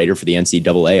generator for the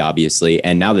NCAA, obviously.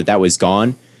 And now that was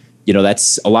gone,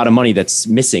 that's a lot of money that's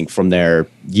missing from their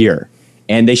year.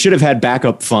 And they should have had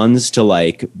backup funds to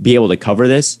like be able to cover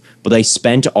this, but they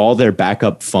spent all their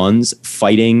backup funds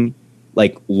fighting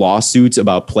like lawsuits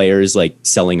about players like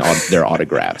selling their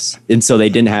autographs. And so they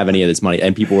didn't have any of this money.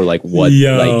 And people were like, what?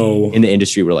 Like in the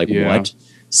industry were like, what?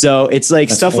 So it's like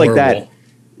that's stuff horrible. Like that.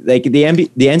 Like the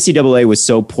NCAA was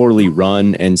so poorly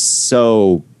run and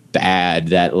so bad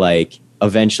that like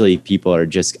eventually people are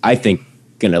just, I think,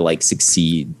 gonna like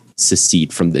secede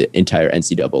from the entire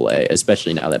NCAA,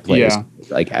 especially now that players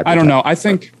like advertise. I don't know. I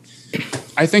think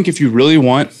if you really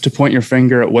want to point your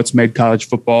finger at what's made college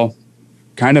football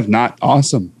kind of not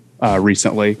awesome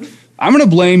recently, I'm going to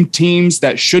blame teams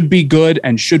that should be good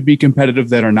and should be competitive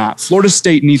that are not. Florida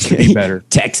State needs to be better.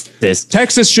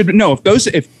 Texas should be, no.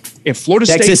 If Florida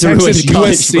State, Texas,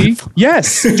 USC,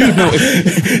 yes, dude, no.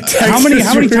 How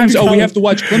many times? Oh, we have to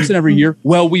watch Clemson every year.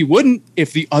 Well, we wouldn't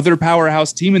if the other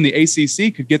powerhouse team in the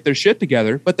ACC could get their shit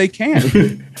together, but they can't,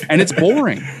 and it's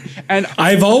boring. And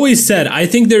I've always said I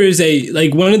think there is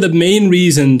one of the main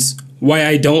reasons why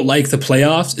I don't like the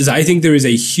playoffs is I think there is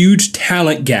a huge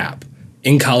talent gap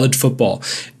in college football,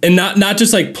 and not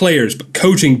just like players, but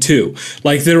coaching too.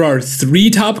 Like there are 3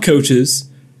 top coaches.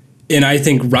 And I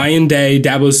think Ryan Day,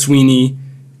 Dabo Swinney,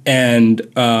 and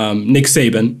Nick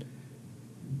Saban.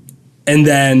 And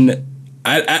then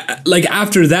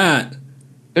after that,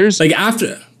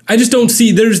 I just don't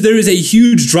see there is a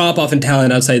huge drop off in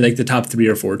talent outside like the top 3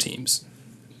 or 4 teams.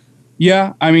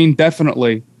 Yeah, I mean,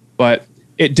 definitely. But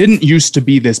it didn't used to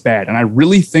be this bad. And I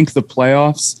really think the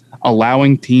playoffs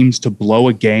allowing teams to blow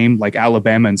a game like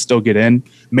Alabama and still get in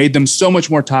made them so much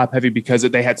more top heavy because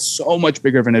they had so much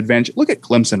bigger of an advantage. Look at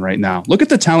Clemson right now. Look at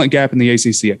the talent gap in the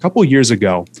ACC. A couple of years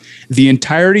ago, the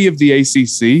entirety of the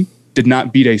ACC did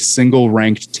not beat a single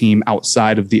ranked team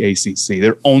outside of the ACC.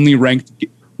 Their only ranked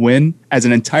win as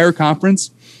an entire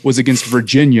conference was against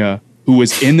Virginia, who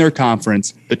was in their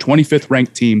conference, the 25th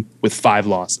ranked team with 5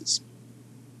 losses.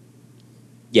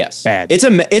 Yes. Bad. It's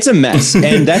a mess.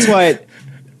 And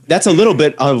that's a little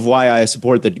bit of why I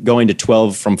support the going to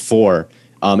 12 from 4.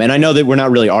 And I know that we're not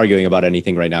really arguing about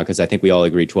anything right now because I think we all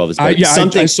agree 12 is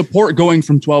better. I support going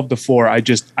from 12 to 4.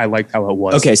 I liked how it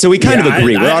was. Okay, so we kind of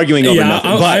agree. We're arguing over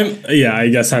nothing. I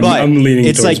guess I'm leaning.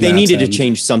 It's like they needed to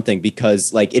change something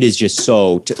because like it is just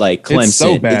so like Clemson. It's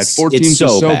so bad. 4 teams is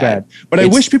so bad. But I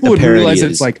wish people would realize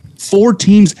it's like 4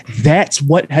 teams. That's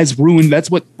what has ruined. That's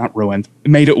what not ruined.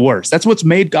 Made it worse. That's what's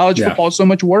made college football so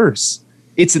much worse.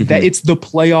 It's that it's the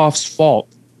playoffs' fault.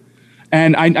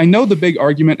 And I know the big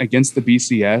argument against the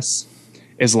BCS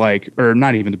is like, or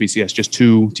not even the BCS, just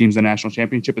 2 teams in the national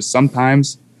championship is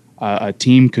sometimes a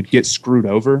team could get screwed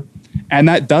over. And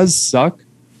that does suck.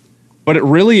 But it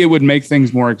would make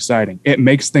things more exciting. It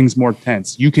makes things more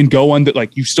tense. You can go on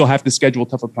that, you still have to schedule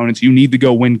tough opponents. You need to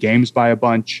go win games by a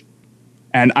bunch.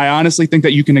 And I honestly think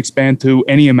that you can expand to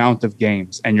any amount of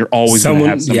games, and you're always going to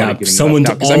have somebody getting someone's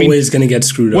left out. Always going to get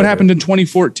screwed over. What happened in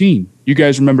 2014? You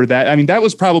guys remember that? I mean, that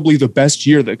was probably the best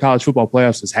year that college football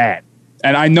playoffs has had.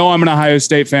 And I know I'm an Ohio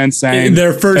State fan saying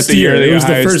their first year. It was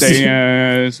the first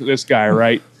year. This guy,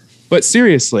 right? But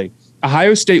seriously,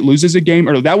 Ohio State loses a game,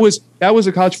 or that was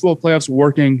a college football playoffs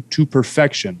working to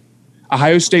perfection.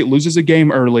 Ohio State loses a game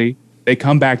early. They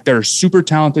come back. They're a super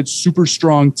talented, super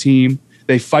strong team.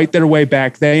 They fight their way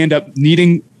back. They end up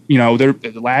needing, their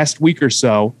last week or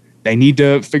so, they need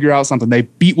to figure out something. They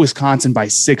beat Wisconsin by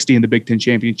 60 in the Big Ten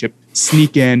championship,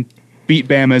 sneak in, beat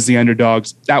Bama as the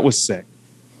underdogs. That was sick.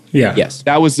 Yeah. Yes.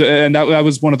 That was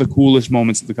one of the coolest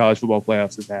moments that the college football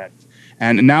playoffs has had.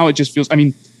 And now it just feels,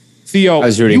 Theo, I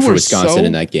was rooting for Wisconsin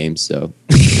in that game, so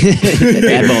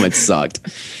that moment sucked.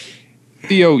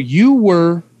 Theo, you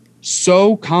were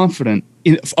so confident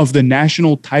of the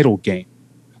national title game.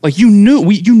 Like you knew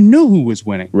who was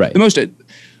winning. Right.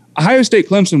 Ohio State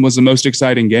Clemson was the most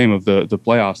exciting game of the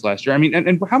playoffs last year. I mean,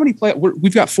 and how many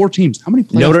we've got 4 teams. How many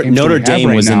playoff games Notre Dame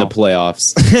right was now? in the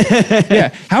playoffs.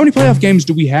 Yeah. How many playoff games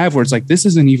do we have where it's like this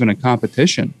isn't even a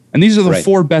competition? And these are the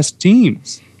 4 best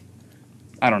teams.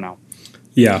 I don't know.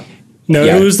 Yeah. No,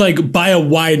 it was like by a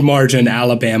wide margin,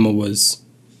 Alabama was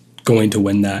going to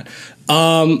win that.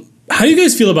 How do you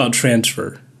guys feel about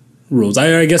transfer rules?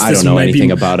 I guess I don't know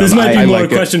anything about them. This might be more a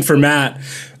question for Matt.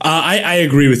 I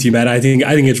agree with you, Matt. I think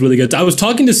it's really good. I was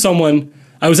talking to someone.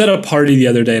 I was at a party the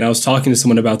other day, and I was talking to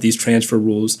someone about these transfer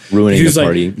rules. Ruining the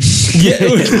party. Yeah,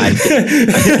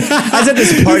 I was at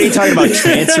this party talking about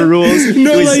transfer rules.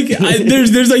 No,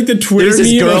 there's like the Twitter. There's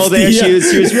this meme girl of there. Theo.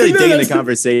 She was really digging the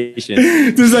conversation.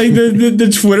 There's like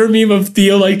the Twitter meme of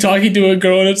Theo like talking to a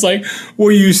girl, and it's like,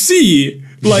 well, you see,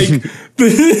 like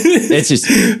it's just.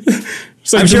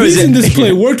 So the reason this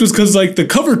play worked was because like the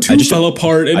cover 2 fell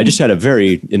apart. And I just had a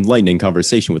very enlightening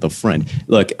conversation with a friend.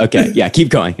 Look, okay, yeah, keep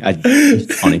going.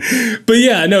 Funny. But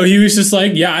yeah, no, he was just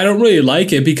like, yeah, I don't really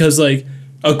like it because like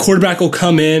a quarterback will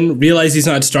come in, realize he's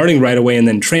not starting right away, and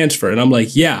then transfer. And I'm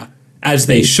like, yeah, as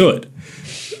they should.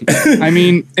 I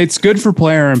mean, it's good for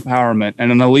player empowerment.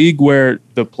 And in a league where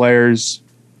the players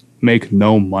make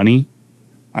no money,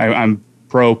 I'm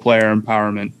pro player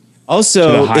empowerment.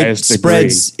 Also, it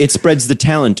spreads the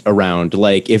talent around.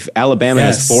 Like if Alabama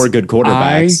has 4 good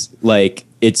quarterbacks, like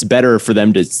it's better for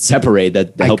them to separate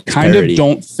that. I kind of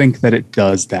don't think that it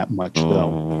does that much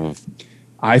though.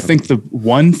 I think the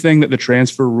one thing that the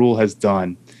transfer rule has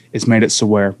done is made it so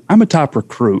where I'm a top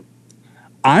recruit.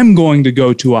 I'm going to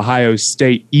go to Ohio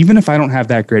State even if I don't have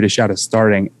that great a shot of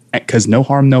starting, because no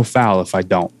harm, no foul if I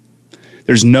don't.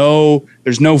 There's no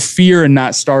fear in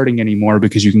not starting anymore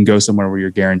because you can go somewhere where you're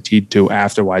guaranteed to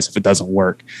afterwards if it doesn't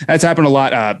work. That's happened a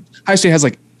lot. Ohio State has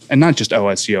and not just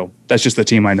OSU. That's just the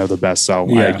team I know the best, so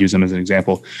I use them as an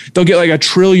example. They'll get like 1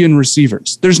 trillion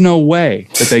receivers. There's no way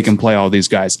that they can play all these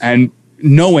guys. And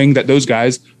knowing that those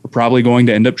guys are probably going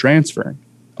to end up transferring.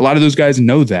 A lot of those guys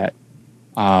know that.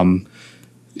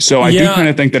 So I do kind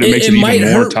of think that it makes it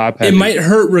even more top-heavy. It might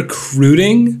hurt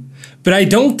recruiting, but I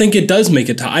don't think it does make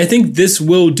it top. I think this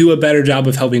will do a better job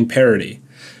of helping parity.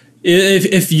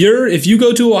 If you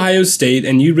go to Ohio State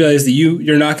and you realize that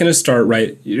you're not going to start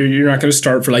right, you're not going to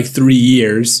start for like 3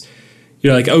 years.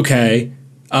 You're like, okay,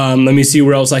 let me see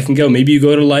where else I can go. Maybe you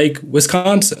go to like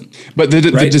Wisconsin. But the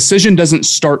decision doesn't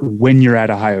start when you're at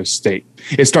Ohio State.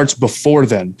 It starts before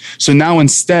then. So now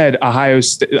instead, Ohio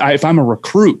State, if I'm a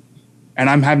recruit and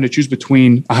I'm having to choose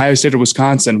between Ohio State or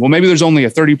Wisconsin, well, maybe there's only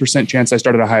a 30% chance I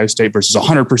start at Ohio State versus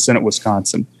 100% at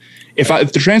Wisconsin. If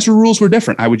the transfer rules were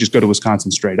different, I would just go to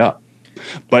Wisconsin straight up.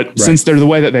 But since they're the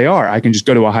way that they are, I can just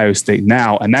go to Ohio State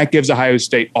now. And that gives Ohio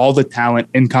State all the talent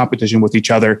in competition with each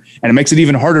other. And it makes it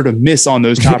even harder to miss on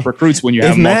those top recruits when you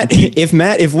have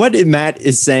if what Matt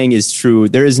is saying is true,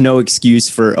 there is no excuse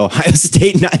for Ohio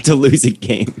State not to lose a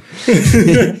game.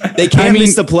 They can't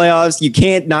miss the playoffs. You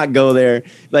can't not go there.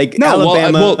 Like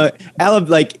Alabama,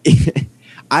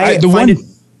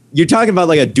 you're talking about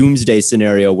like a doomsday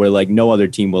scenario where like no other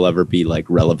team will ever be like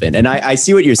relevant. And I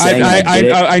see what you're saying.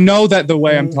 I know that the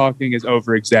way I'm talking is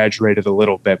over exaggerated a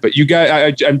little bit, but you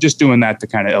guys, I'm just doing that to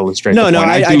kind of illustrate.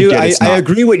 I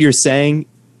agree what you're saying.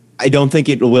 I don't think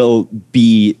it will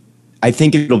be. I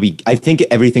think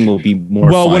everything will be more.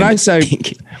 Well, fun,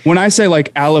 when I say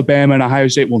like Alabama and Ohio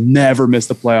State will never miss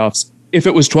the playoffs. If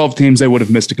it was 12 teams, they would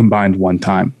have missed a combined 1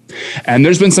 time. And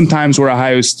there's been some times where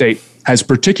Ohio State has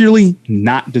particularly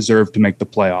not deserved to make the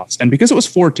playoffs. And because it was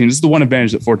 4 teams, this is the one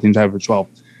advantage that 4 teams have over 12.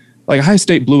 Like Ohio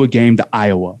State blew a game to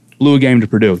Iowa, blew a game to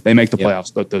Purdue. They make the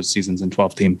playoffs both those seasons in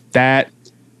 12 team. That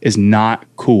is not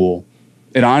cool.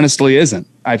 It honestly isn't.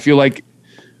 I feel like,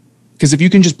 because if you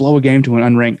can just blow a game to an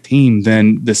unranked team,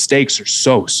 then the stakes are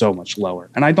so much lower.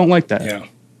 And I don't like that. Yeah.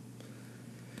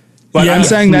 But I'm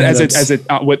saying that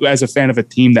as a fan of a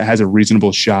team that has a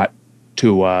reasonable shot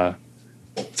to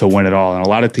win it all, and a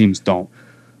lot of teams don't.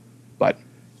 But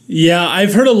yeah,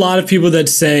 I've heard a lot of people that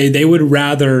say they would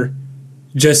rather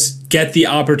just get the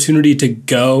opportunity to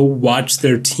go watch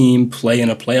their team play in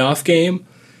a playoff game.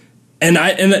 And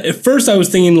at first I was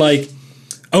thinking like,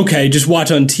 okay, just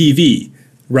watch on TV,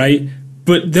 right?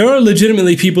 But there are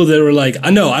legitimately people that were like,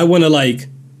 I know, I want to like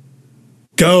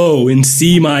go and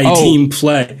see my team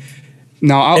play.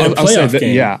 Now,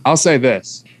 I'll say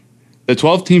this. The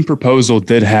 12-team proposal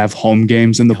did have home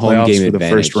games in the playoffs for the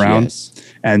first round. Yes.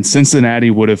 And Cincinnati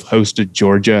would have hosted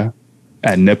Georgia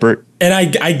at Nippert. And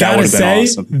I gotta say,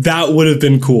 awesome. That would have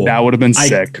been cool. That would have been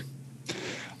sick.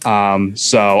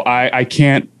 So I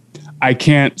can't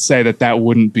say that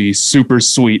wouldn't be super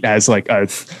sweet as like a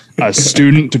a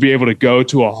student to be able to go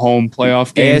to a home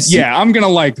playoff game. ASU, yeah, I'm gonna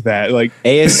like that. Like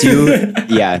ASU,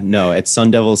 yeah, no, at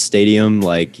Sun Devil Stadium,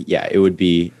 like, yeah, it would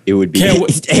be Mill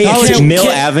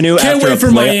Avenue. Can't wait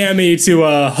for Miami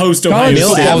to host Ohio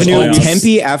Mill State. Avenue,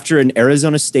 Tempe after an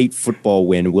Arizona State football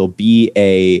win will be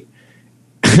a.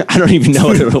 I don't even know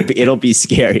what it'll be. It'll be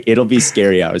scary. It'll be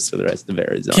scary hours for the rest of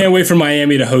Arizona. Can't wait for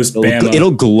Miami to host Bama.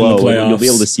 It'll glow. You'll be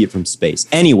able to see it from space.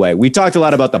 Anyway, we talked a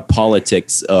lot about the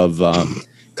politics of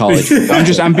college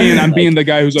football. I'm being the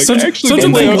guy who's like, such a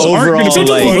political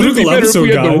episode, we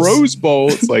had the Rose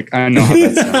Bowl. It's like, I know how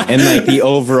that sounds. And like the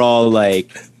overall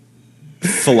like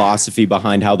philosophy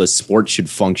behind how the sport should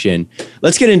function.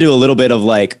 Let's get into a little bit of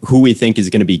like who we think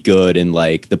is going to be good and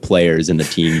like the players and the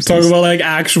teams. Talking about like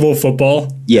actual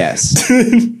football. Yes.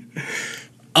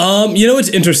 It's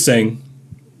interesting.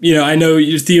 I know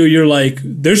Theo, you're like,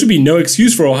 there should be no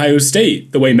excuse for Ohio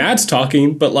State the way Matt's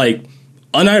talking, but like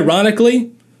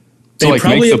unironically, they like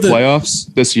probably make the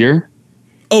playoffs this year.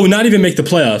 Oh, not even make the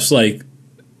playoffs. Like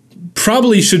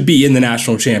probably should be in the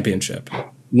national championship.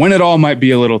 Win it all might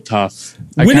be a little tough.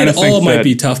 Win it all might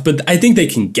be tough, but I think they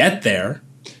can get there.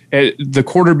 The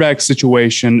quarterback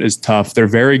situation is tough. They're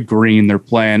very green. They're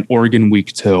playing Oregon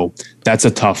week 2. That's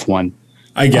a tough one.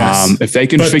 I guess. If they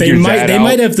can figure that out. They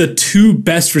might have the 2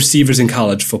 best receivers in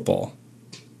college football.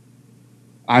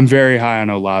 I'm very high on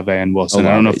Olave and Wilson.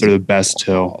 I don't know if they're the best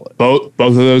 2. Both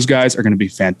of those guys are going to be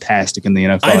fantastic in the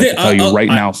NFL. I can tell you right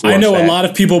now. I know a lot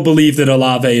of people believe that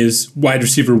Olave is wide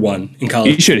receiver 1 in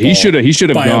college. He should have gone.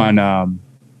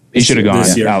 He should have gone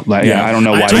out. Yeah, I don't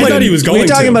know why. I thought he was going. We're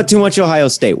talking about too much Ohio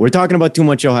State. We're talking about too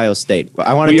much Ohio State.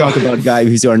 I want to talk about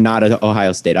guys who are not at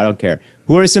Ohio State. I don't care.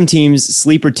 Who are some teams,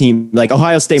 sleeper team, like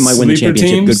Ohio State might win the championship.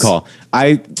 Teams? Good call.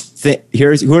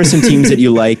 Who are some teams that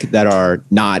you like that are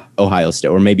not Ohio State,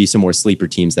 or maybe some more sleeper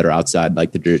teams that are outside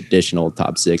like the traditional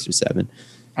top 6 or 7?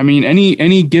 I mean,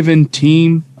 any given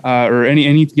team or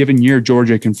any given year,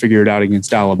 Georgia can figure it out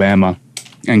against Alabama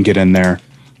and get in there.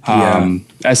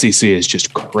 SEC is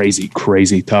just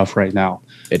crazy tough right now.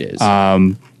 It is.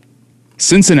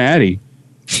 Cincinnati.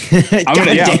 You're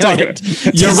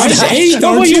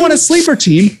right. You want a sleeper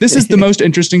team? This is the most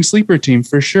interesting sleeper team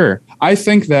for sure. I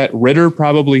think that Ritter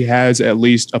probably has at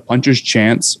least a puncher's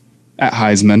chance at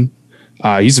Heisman.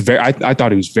 I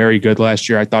thought he was very good last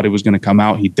year. I thought he was going to come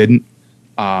out. He didn't.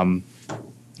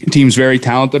 Team's very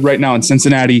talented right now, and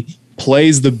Cincinnati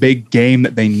plays the big game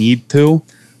that they need to.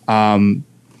 And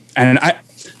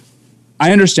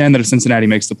I understand that if Cincinnati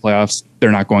makes the playoffs,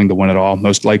 they're not going to win it all,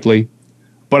 most likely.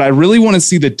 But I really want to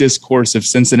see the discourse if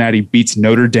Cincinnati beats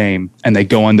Notre Dame and they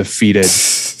go undefeated.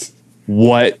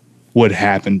 What would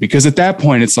happen? Because at that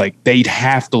point, it's like they'd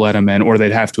have to let them in, or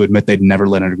they'd have to admit they'd never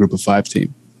let in a group of 5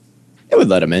 team. They would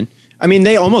let them in. I mean,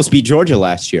 they almost beat Georgia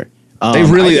last year. They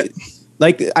really...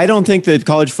 I don't think the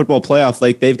college football playoff,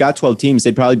 like they've got 12 teams.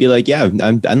 They'd probably be like, yeah,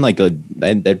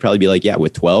 they'd probably be like, yeah,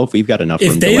 with 12, we've got enough.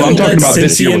 If they don't, I'm talking about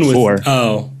this year with 4.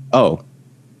 Oh,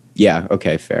 yeah.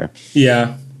 Okay. Fair.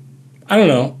 Yeah. I don't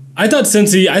know. I thought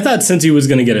Cincy was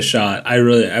going to get a shot. I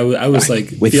was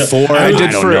like with 4. I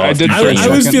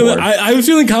was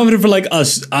feeling confident for like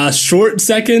a short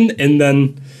second, and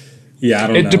then I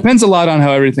don't know. It depends a lot on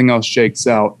how everything else shakes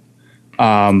out.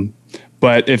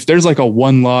 But if there's like a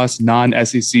 1-loss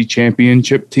non-SEC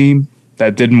championship team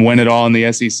that didn't win it all in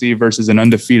the SEC versus an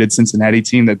undefeated Cincinnati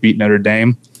team that beat Notre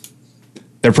Dame,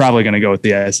 they're probably going to go with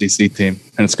the SEC team,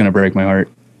 and it's going to break my heart.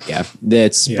 Yeah,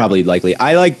 that's probably likely.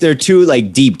 I like there are 2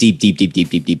 like deep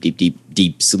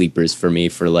sleepers for me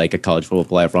for like a college football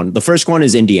playoff run. The first one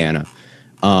is Indiana.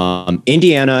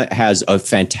 Indiana has a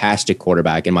fantastic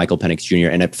quarterback in Michael Penix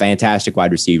Jr. and a fantastic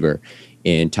wide receiver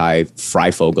in Ty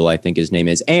Freifogel, I think his name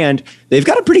is. And they've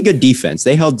got a pretty good defense.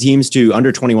 They held teams to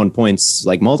under 21 points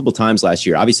like multiple times last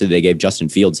year. Obviously, they gave Justin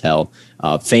Fields hell.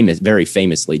 Very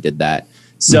famously did that.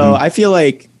 So I feel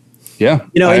like, in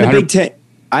the Big Ten,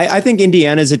 I think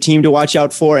Indiana is a team to watch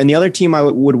out for. And the other team I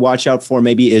would watch out for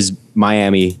maybe is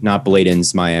Miami, not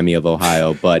Bladen's Miami of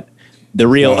Ohio, but the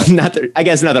real, not the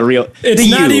real. It's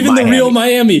not even Miami. The real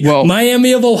Miami. Well,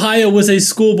 Miami of Ohio was a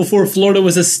school before Florida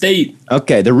was a state.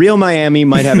 Okay, the real Miami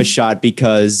might have a shot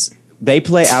because they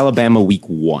play Alabama week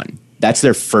 1. That's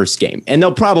their first game. And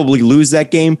they'll probably lose that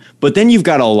game. But then you've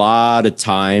got a lot of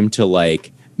time to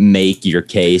like make your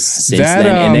case since then.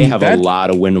 And they have a lot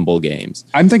of winnable games.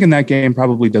 I'm thinking that game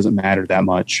probably doesn't matter that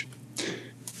much.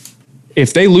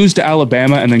 If they lose to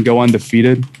Alabama and then go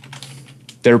undefeated,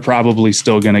 they're probably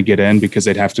still going to get in because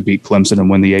they'd have to beat Clemson and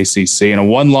win the ACC. And a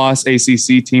 1-loss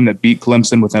ACC team that beat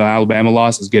Clemson with an Alabama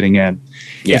loss is getting in.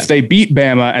 Yeah. If they beat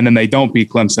Bama and then they don't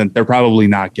beat Clemson, they're probably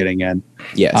not getting in.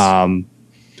 Yes.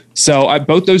 So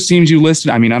both those teams you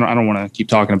listed, I mean, I don't want to keep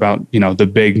talking about, the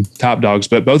big top dogs,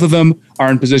 but both of them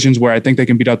are in positions where I think they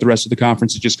can beat out the rest of the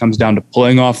conference. It just comes down to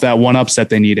pulling off that one upset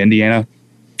they need. Indiana,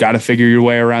 got to figure your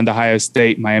way around Ohio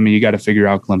State. Miami, you got to figure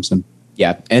out Clemson.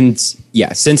 Yeah. And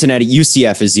Cincinnati,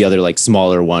 UCF is the other like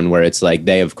smaller one where it's like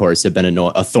they, of course, have been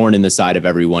a thorn in the side of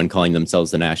everyone, calling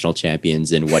themselves the national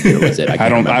champions. And what year was it? I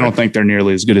don't think they're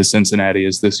nearly as good as Cincinnati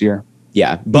is this year.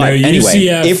 Yeah. But anyway,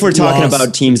 if we're talking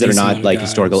about teams that are not like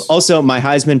historical. Also, my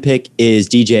Heisman pick is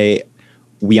DJ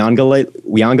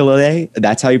Uiagalelei.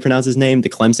 That's how you pronounce his name, the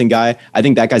Clemson guy. I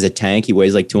think that guy's a tank. He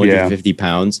weighs like 250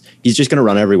 pounds. He's just going to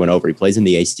run everyone over. He plays in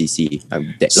the ACC.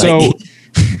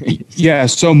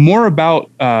 So more about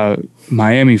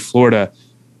Miami, Florida.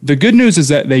 The good news is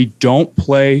that they don't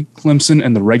play Clemson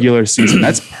in the regular season.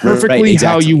 That's perfectly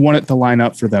how you want it to line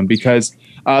up for them, because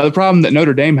the problem that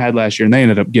Notre Dame had last year, and they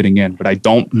ended up getting in, but I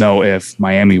don't know if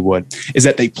Miami would, is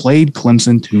that they played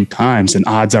Clemson 2 times, and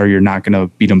odds are you're not going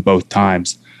to beat them both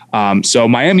times. So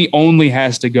Miami only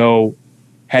has to go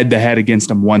head-to-head against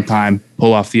them one time,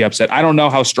 pull off the upset. I don't know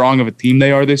how strong of a team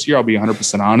they are this year. I'll be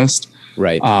 100% honest.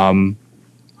 Right.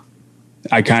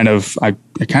 I kind of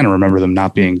remember them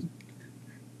not being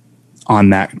on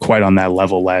that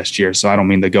level last year, so I don't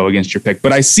mean to go against your pick,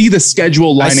 but I see the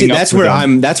schedule lining up. That's where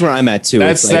I'm at too.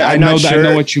 I know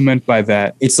what you meant by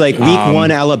that. It's like week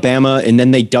 1 Alabama, and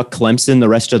then they duck Clemson the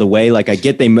rest of the way. Like I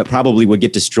get they probably would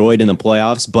get destroyed in the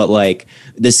playoffs, but like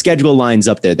the schedule lines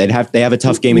up there. They have a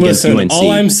tough game against UNC.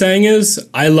 All I'm saying is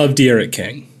I love De'Aaron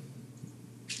King.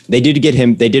 They did get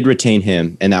him. They did retain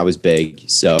him, and that was big.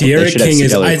 So De'Aaron King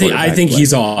is. I think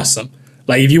he's awesome.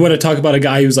 Like if you want to talk about a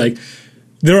guy who's like.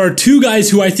 There are 2 guys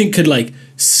who I think could like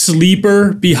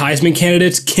sleeper be Heisman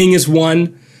candidates. King is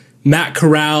one. Matt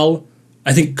Corral.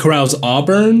 I think Corral's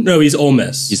Auburn. No, he's Ole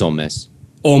Miss. He's Ole Miss.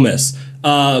 Ole Miss.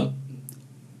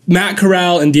 Matt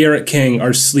Corral and De'Aaron King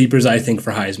are sleepers, I think,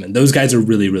 for Heisman. Those guys are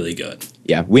really, really good.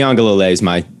 Yeah, Uiagalelei is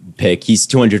my pick. He's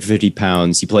 250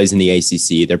 pounds. He plays in the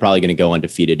ACC. They're probably going to go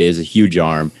undefeated. He has a huge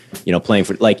arm. Playing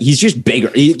for he's just bigger.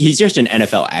 He's just an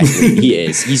NFL athlete. He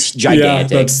is. He's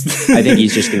gigantic. I think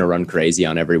he's just going to run crazy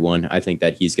on everyone. I think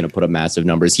that he's going to put up massive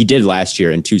numbers. He did last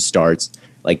year in 2 starts,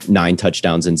 like 9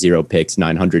 touchdowns and 0 picks,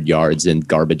 900 yards in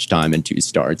garbage time in 2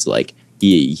 starts. Like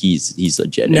he's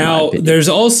legit. Now there's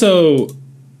also,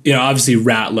 obviously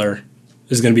Rattler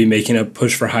is going to be making a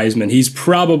push for Heisman. He's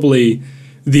probably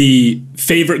the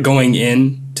favorite going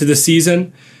in to the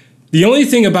season. The only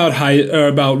thing about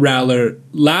Rattler,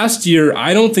 last year,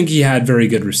 I don't think he had very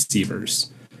good receivers.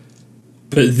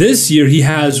 But this year, he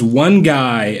has one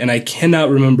guy, and I cannot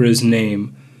remember his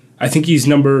name. I think he's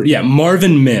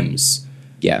Marvin Mims.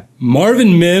 Yeah.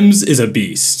 Marvin Mims is a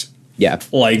beast. Yeah.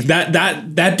 Like,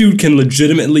 that dude can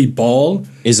legitimately ball.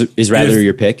 Is Rattler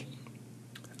your pick?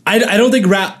 I don't think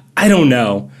I don't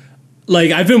know.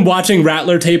 Like, I've been watching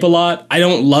Rattler tape a lot. I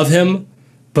don't love him,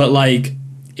 but like,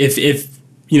 if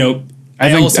I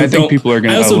think people are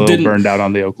going to get a little burned out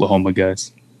on the Oklahoma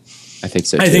guys. I think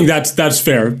so too. I think that's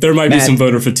fair. There might be some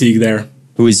voter fatigue there.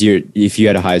 Who is if you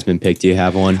had a Heisman pick, do you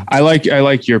have one? I like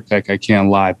your pick. I can't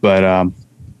lie, but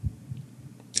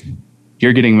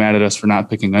you're getting mad at us for not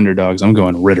picking underdogs. I'm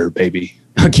going Ritter, baby.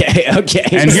 Okay.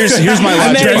 And here's my logic.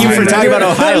 I'm mad at you for talking about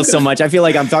Ohio so much. I feel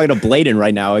like I'm talking to Bladen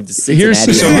right now. Here's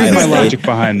my logic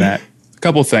behind that. A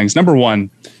couple things. Number one,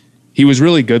 he was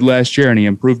really good last year, and he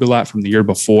improved a lot from the year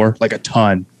before, like a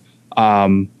ton.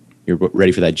 You're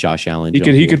ready for that Josh Allen?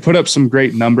 He could put up some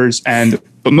great numbers,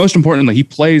 but most importantly, he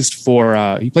plays for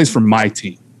my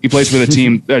team. He plays for the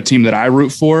team that I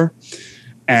root for,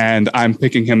 and I'm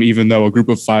picking him even though a group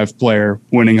of 5 player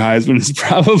winning Heisman is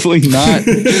probably not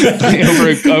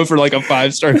over like a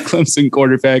 5-star Clemson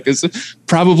quarterback is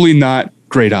probably not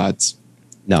great odds.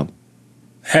 No.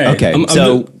 Hey, okay.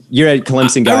 You're a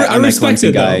Clemson guy. I'm a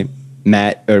Clemson guy.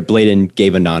 Matt or Bladen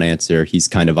gave a non-answer. He's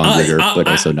kind of on Ritter, but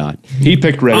also not. He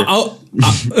picked Ritter. I'll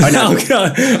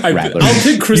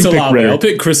pick Chris Olave. I'll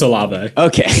pick Chris Olave.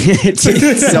 Okay.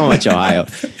 So much Ohio. All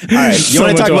right. You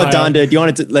want to talk about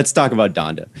Donda? Let's talk about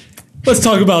Donda. Let's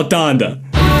talk about Donda.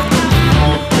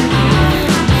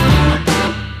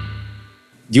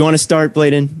 Do you want to start,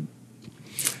 Bladen?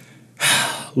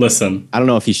 Listen, I don't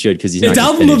know if he should because he's not. It's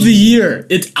album of the year.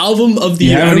 It's album of the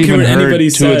year. I don't care what anybody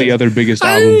says. 2 of the other biggest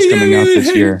albums coming out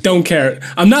this year. Don't care.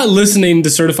 I'm not listening to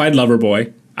Certified Lover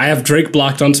Boy. I have Drake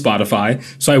blocked on Spotify,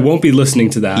 so I won't be listening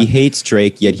to that. He hates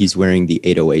Drake, yet he's wearing the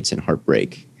 808s and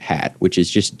Heartbreak hat, which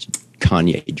is just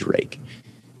Kanye Drake.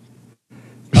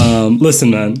 Listen,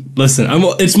 man. Listen.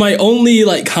 It's my only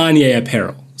like Kanye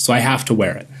apparel, so I have to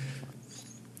wear it.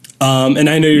 And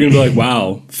I know you're going to be like,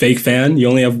 wow, fake fan? You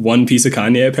only have one piece of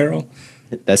Kanye apparel?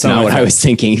 That's not what I was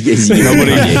thinking. Is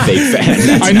nobody a fake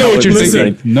fan? I know what you're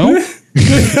thinking. No.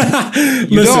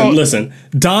 Listen.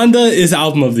 Donda is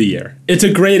album of the year. It's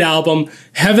a great album.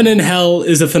 Heaven and Hell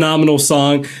is a phenomenal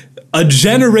song. A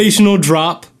generational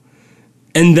drop.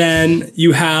 And then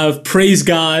you have Praise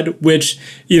God, which,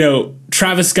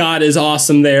 Travis Scott is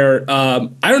awesome there. I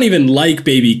don't even like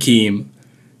Baby Keem.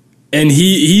 And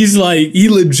he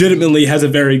legitimately has a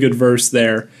very good verse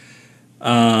there.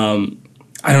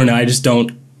 I don't know. I just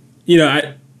don't,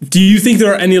 do you think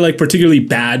there are any particularly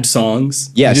bad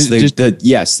songs? Yes,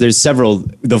 there's several.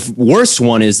 The worst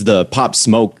one is the Pop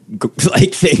Smoke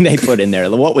thing they put in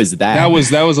there. What was that? That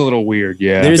was a little weird.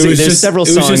 Yeah, there's several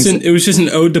songs. It was just an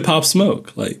ode to Pop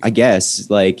Smoke. I guess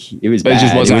it was. But bad. It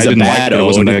just wasn't. It was a bad ode. It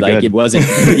wasn't good. It wasn't.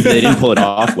 They didn't pull it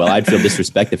off well. I'd feel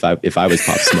disrespected if I was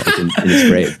Pop Smoke in his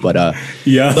grave. But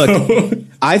yeah. Look,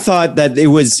 I thought that it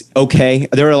was okay.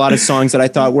 There were a lot of songs that I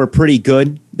thought were pretty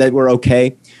good. That were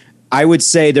okay. I would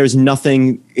say there's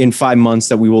nothing in 5 months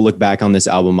that we will look back on this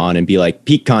album on and be like,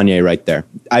 peak Kanye right there.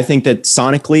 I think that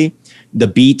sonically, the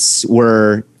beats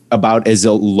were about as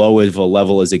low of a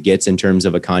level as it gets in terms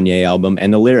of a Kanye album,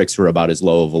 and the lyrics were about as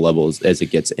low of a level as it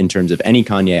gets in terms of any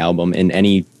Kanye album in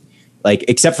any,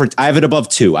 except for, I have it above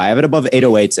 2. I have it above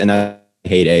 808s, and I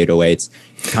hate 808s.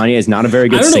 Kanye is not a very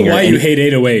good singer. I don't know why you hate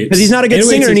 808s. Because he's not a good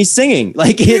singer and he's singing.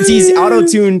 He's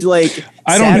auto-tuned,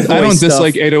 I don't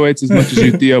dislike 808s as much as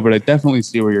you, Theo, but I definitely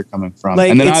see where you're coming from.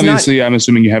 And then obviously, I'm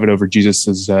assuming you have it over Jesus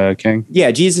is King. Yeah,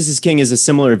 Jesus is King is a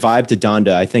similar vibe to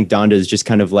Donda. I think Donda is just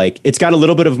kind of it's got a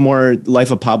little bit of more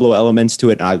Life of Pablo elements to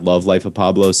it. And I love Life of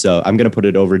Pablo, so I'm going to put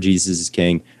it over Jesus is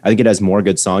King. I think it has more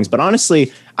good songs. But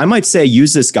honestly, I might say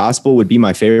Use This Gospel would be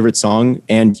my favorite song,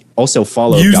 and also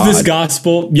Follow God. Use This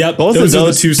Gospel. Yep. Both of those are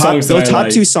the two songs those top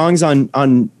two songs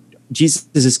on Jesus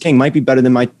is King might be better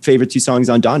than my favorite 2 songs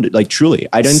on Donda. Truly,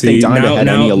 I didn't think Donda had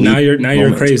any elite. Now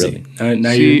you're crazy.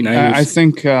 Really. I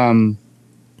think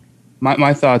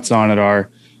my thoughts on it are,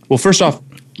 well, first off,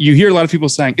 you hear a lot of people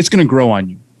saying it's going to grow on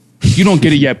you. You don't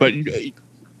get it yet, but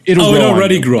it'll. It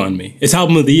already grew on me. It's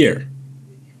album of the year.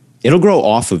 It'll grow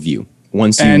off of you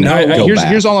once you go back.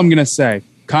 Here's all I'm going to say.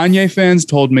 Kanye fans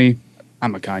told me.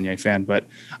 I'm a Kanye fan, but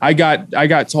I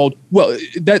got told, well,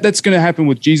 that's going to happen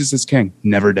with Jesus is King.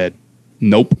 Never did.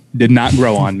 Nope. Did not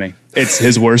grow on me. It's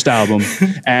his worst album.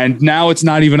 And now it's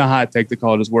not even a hot take to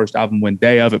call it his worst album when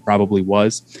day of it probably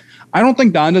was. I don't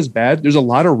think Donda's bad. There's a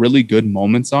lot of really good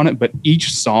moments on it, but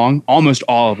each song, almost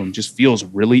all of them, just feels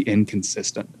really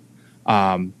inconsistent.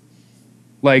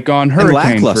 Like on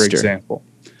Hurricane, for example.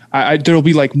 There'll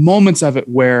be moments of it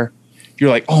where you're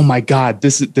like, oh my God,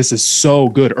 this is so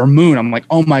good. Or Moon, I'm like,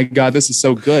 oh my God, this is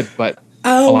so good. But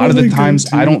a lot of the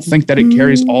times I don't think that it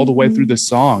carries all the way through the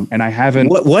song. And I haven't.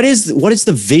 What is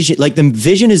the vision? The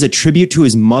vision is a tribute to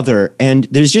his mother. And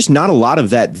there's just not a lot of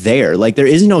that there. There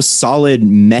is no solid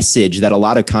message that a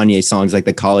lot of Kanye songs like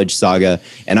the College Saga.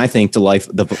 And I think the Life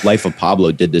of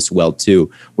Pablo did this well too,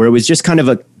 where it was just kind of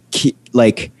a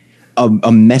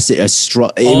message,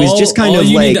 it was just kind of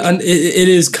it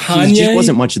is Kanye. There just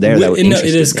wasn't much there. It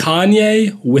is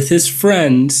Kanye with his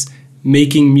friends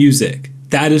making music.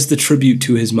 That is the tribute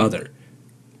to his mother.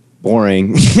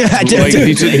 Boring. He's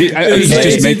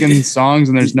just making songs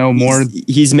and there's no more.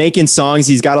 He's making songs.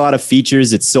 He's got a lot of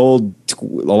features. It sold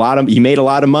he made a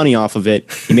lot of money off of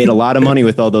it. He made a lot of money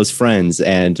with all those friends,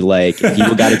 and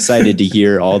people got excited to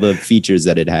hear all the features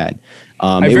that it had.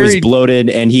 It was bloated,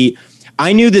 and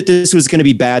I knew that this was going to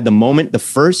be bad the moment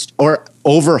or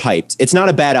overhyped. It's not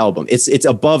a bad album. It's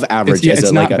above average.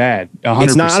 It's not bad. 100%.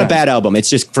 It's not a bad album. It's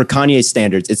just for Kanye's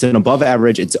standards. It's an above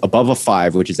average. It's above a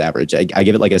 5, which is average. I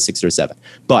give it a 6 or 7.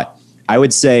 But I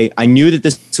would say I knew that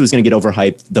this was going to get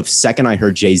overhyped the second I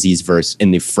heard Jay-Z's verse in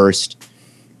the first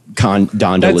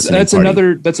Donda listening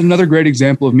party. That's another great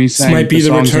example of me saying this might be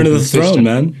the return of the throne,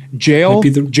 man. Jail.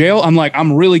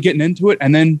 I'm really getting into it,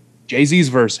 and then Jay-Z's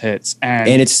verse hits, and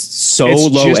it's so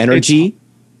low energy.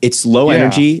 It's low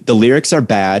energy. The lyrics are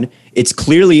bad. It's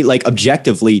clearly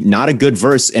objectively not a good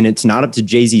verse, and it's not up to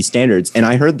Jay-Z standards. And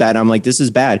I heard that, I'm like, this is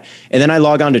bad. And then I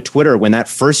log on to Twitter when that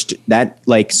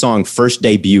song first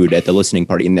debuted at the listening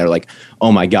party, and they're like,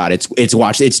 oh my God, it's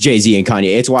Jay-Z and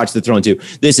Kanye. It's Watch the Throne 2.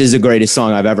 This is the greatest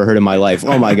song I've ever heard in my life.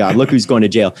 Oh my God, look who's going to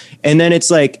jail. And then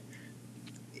it's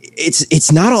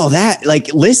it's not all that.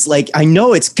 I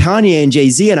know it's Kanye and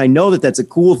Jay-Z, and I know that that's a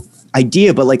cool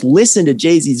idea, but listen to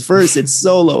Jay-Z's verse. It's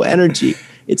so low energy.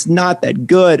 It's not that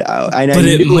good. But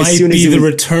it might be the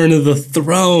return of the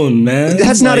throne, man.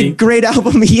 That's not a great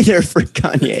album either for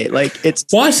Kanye.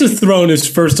 Watch the Throne is,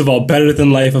 first of all, better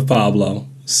than Life of Pablo.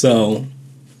 So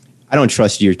I don't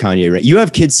trust your Kanye. Right? You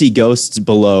have Kids See Ghosts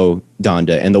below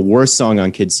Donda, and the worst song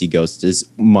on Kids See Ghosts is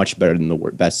much better than the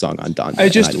best song on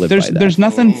Donda. There's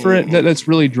nothing for it that's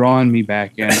really drawing me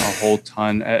back in a whole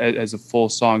ton as a full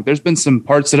song. There's been some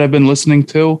parts that I've been listening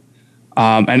to,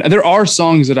 and there are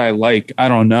songs that I like. I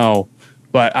don't know.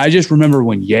 But I just remember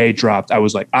when Ye dropped, I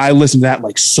was like, I listened to that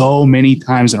like so many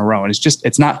times in a row. And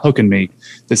it's not hooking me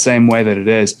the same way that it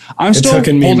is. I'm still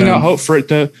holding out hope for it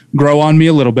to grow on me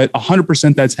a little bit.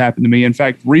 100% that's happened to me. In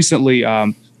fact, recently,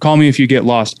 Call Me If You Get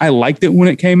Lost. I liked it when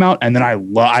it came out, and then I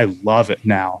love it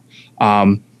now.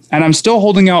 And I'm still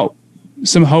holding out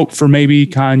some hope for maybe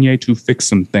Kanye to fix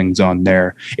some things on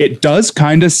there. It does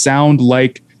kind of sound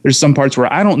like there's some parts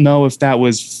where I don't know if that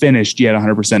was finished yet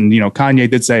 100%. And, Kanye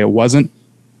did say it wasn't.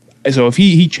 So if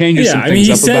he changes some things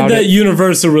he up said about that it,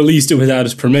 Universal released it without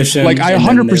his permission. Like I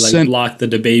 100% blocked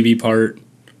the baby part.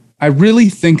 I really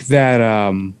think that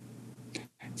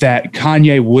that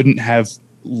Kanye wouldn't have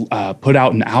put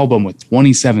out an album with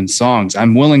 27 songs.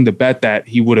 I'm willing to bet that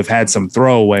he would have had some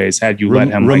throwaways had you let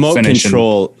him Remote finish.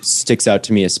 Control sticks out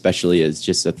to me especially as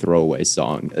just a throwaway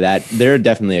song. That there are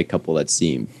definitely a couple that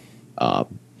seem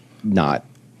not.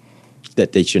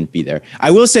 That they shouldn't be there.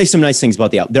 I will say some nice things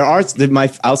about the album. There are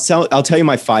I'll tell you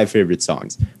my 5 favorite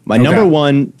songs. My number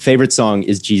 1 favorite song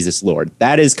is Jesus Lord.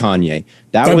 That is Kanye.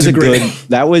 That was what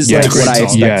I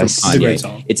expect from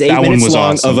Kanye. It's 8 minutes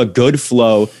long of a good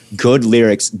flow, good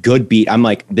lyrics, good beat. I'm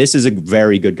like, this is a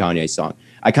very good Kanye song.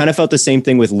 I kind of felt the same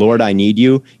thing with Lord, I Need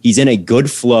You. He's in a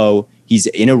good flow. He's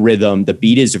in a rhythm. The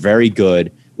beat is very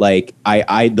good. Like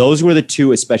those were the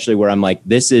 2 especially where I'm like,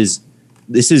 this is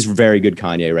very good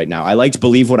Kanye right now. I liked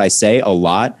Believe What I Say a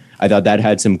lot. I thought that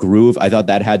had some groove. I thought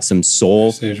that had some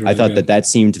soul. Really I thought that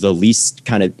seemed the least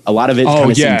kind of, a lot of it kind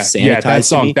of seemed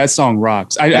sanitized. That song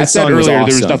rocks. I said earlier awesome. There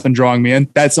was nothing drawing me in.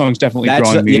 That song's definitely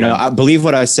drawing me in. I Believe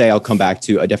What I Say, I'll come back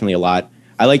to definitely a lot.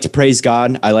 I like to Praise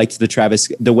God. I liked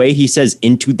the way he says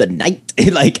into the night.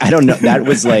 Like, I don't know. That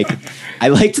was like, I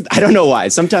don't know why.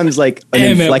 Sometimes like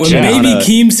an inflection. When Baby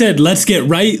Keem said, let's get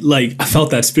right. Like I felt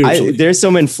that spiritually. There's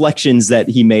some inflections that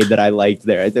he made that I liked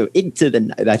there. Into the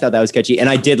night. I thought that was catchy. And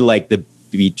I did like the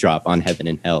beat drop on Heaven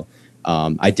and Hell.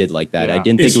 I did like that. Yeah. I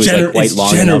didn't think it was like quite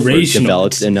long enough or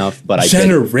developed enough, but I did.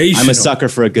 I'm a sucker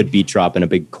for a good beat drop and a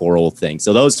big choral thing.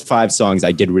 So those 5 songs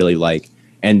I did really like.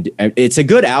 And it's a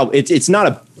good album. It's not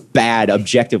a bad,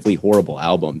 objectively horrible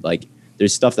album. Like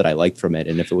there's stuff that I liked from it.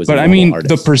 And if it was,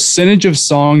 the percentage of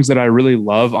songs that I really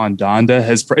love on Donda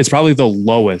is probably the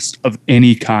lowest of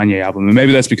any Kanye album. And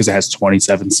maybe that's because it has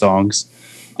 27 songs.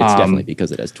 It's definitely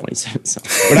because it has 27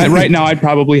 songs. But right now I'd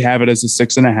probably have it as a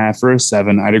 6.5 or a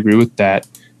 7. I'd agree with that.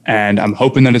 And I'm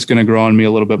hoping that it's going to grow on me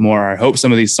a little bit more. I hope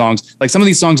some of these songs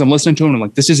I'm listening to and I'm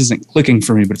like, this just isn't clicking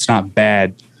for me, but it's not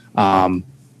bad.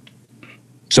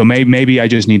 So maybe I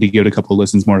just need to give it a couple of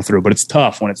listens more through, but it's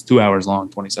tough when it's 2 hours long,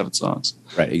 27 songs.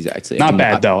 Right, exactly. Not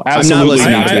bad though. Absolutely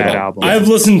not a bad album. I've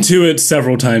listened to it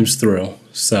several times through,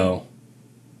 so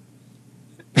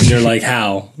and you're like,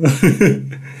 how?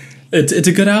 It's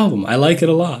a good album. I like it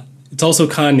a lot. It's also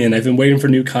Kanye, and I've been waiting for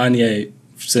new Kanye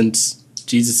since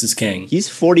Jesus is King. He's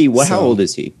 40. How old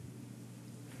is he?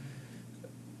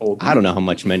 I don't know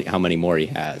how many more he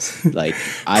has. Like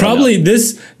probably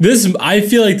this I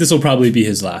feel like this will probably be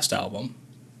his last album.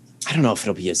 I don't know if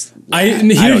it'll be his.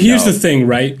 Here's the thing,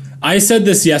 right? I said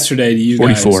this yesterday to you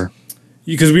 44. guys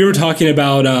because we were talking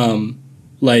about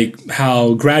like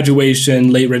how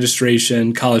graduation, late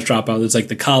registration, college dropout. It's like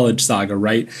the college saga,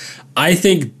 right? I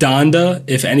think Donda,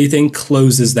 if anything,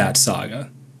 closes that saga.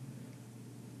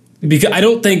 Because I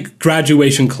don't think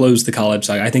graduation closed the college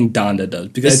saga. I think Donda does.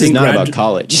 Because this is not about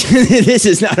college. This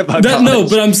is not about college. No,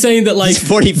 but I'm saying that like he's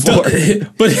 44.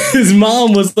 But his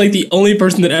mom was like the only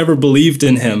person that ever believed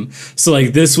in him. So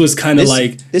like this was kind of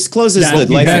like this closes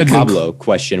the Life of Pablo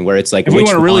question where it's like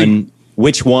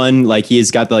which one like he's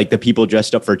got the people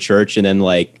dressed up for church and then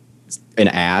like an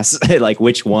ass like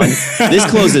which one. This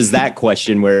closes that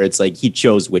question where it's like he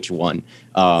chose which one.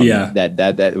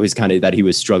 That was kind of that he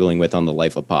was struggling with on the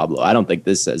Life of Pablo. I don't think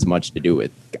this has much to do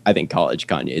with. I think college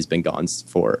Kanye has been gone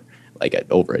for like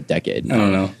over a decade now. I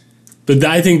don't know, but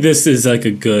I think this is like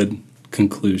a good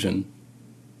conclusion.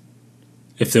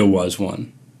 If there was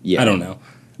one, I don't know.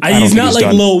 He's not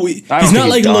like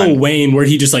Lil Wayne where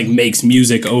he just like makes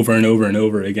music over and over and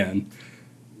over again.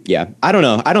 Yeah, I don't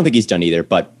know. I don't think he's done either,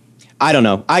 but I don't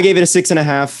know. I gave it a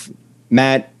 6.5.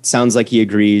 Matt sounds like he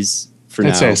agrees.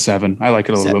 I'd say a 7. I like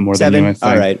it a little bit more than you.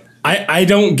 All right. I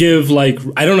don't give I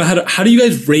don't know how do you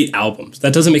guys rate albums?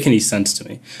 That doesn't make any sense to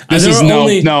me. This is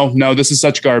no, this is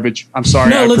such garbage. I'm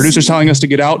sorry. Our producer's telling us to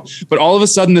get out, but all of a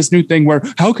sudden this new thing where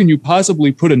how can you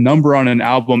possibly put a number on an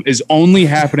album is only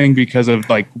happening because of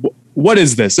what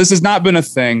is this? This has not been a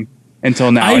thing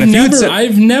until now.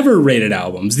 I've never rated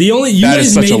albums. The only you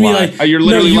guys made me you're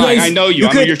literally lying. I know you.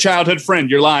 I'm your childhood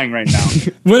friend. You're lying right now.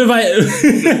 What have I?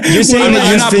 You're saying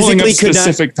that you not physically could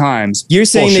specific times. You're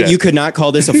saying that you could not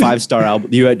call this a 5-star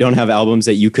album. You don't have albums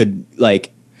that you could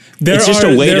like. It's just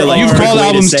a way to like. You've called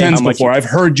albums 10s before. I've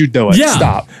heard you do it. Yeah.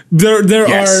 Stop. There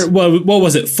are. What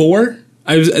was it? 4?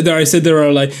 I said there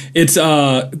are it's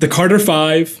the Carter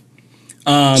 5. So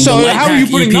how are you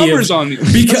putting numbers on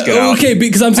these?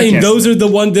 Because I'm saying those are the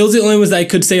only ones that I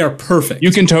could say are perfect. You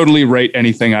can totally rate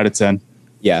anything out of 10.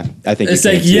 Yeah, I think it's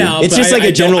it's just like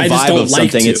a general vibe of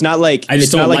something. It's not like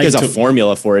there's a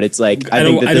formula for it. It's like I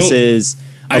think that this is.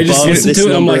 I just listen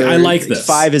to it. I'm like, I like this.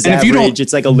 5 is average.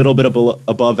 It's like a little bit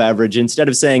above average. Instead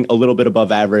of saying a little bit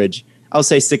above average, I'll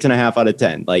say 6.5 out of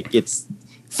 10. Like it's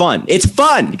fun. It's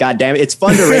fun. God damn it. It's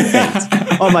fun to rate things.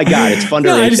 Oh my God. It's fun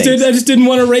to rate things. I just didn't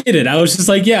want to rate it. I was just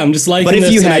like, yeah, I'm just liking this. But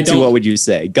if you had to, what would you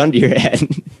say? Gun to your head.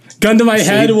 Gun to my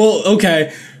head? Well,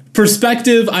 okay.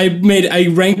 Perspective, I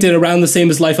ranked it around the same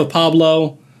as Life of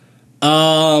Pablo.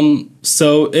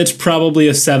 So it's probably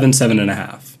a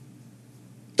 7.5.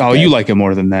 Oh, you like it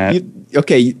more than that. You like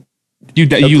okay, it.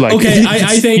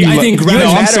 I think I'm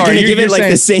sorry. You're give it like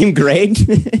the same grade.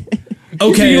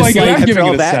 Okay, I'm giving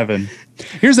it a 7.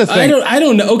 Here's the thing. I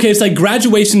don't know. Okay, it's like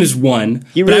Graduation is 1,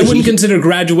 but I wouldn't consider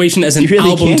Graduation as an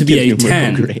album to be a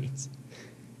 10.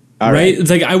 Right? It's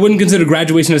like I wouldn't consider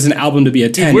Graduation as an album to be a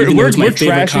 10. We're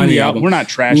trashing the album. We're not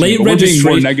trashing it. We're being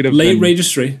more negative. Late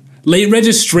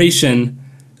Registration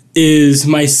is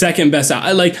my second best.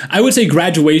 I would say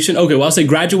Graduation. Okay, well I'll say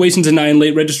Graduation's a 9.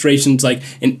 Late Registration's like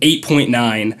an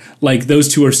 8.9. Like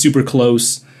those two are super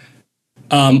close.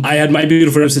 I had My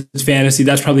Beautiful Dark Twisted Fantasy.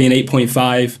 That's probably an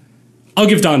 8.5. I'll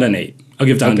give Donda an 8.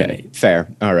 An 8. Fair.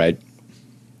 All right.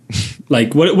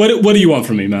 Like what do you want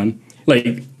from me, man?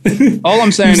 Like all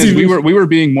I'm saying is we were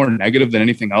being more negative than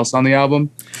anything else on the album,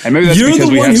 and maybe that's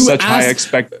because we have such high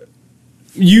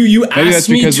You maybe that's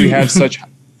because we have such.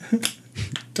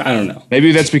 I don't know.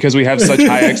 Maybe that's because we have such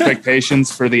high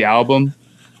expectations for the album,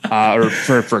 or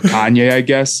for Kanye, I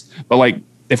guess. But like,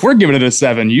 if we're giving it a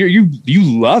 7, you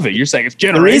love it. You're saying it's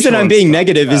generational. The reason I'm being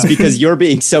negative is because you're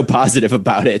being so positive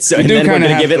about it. So and then we're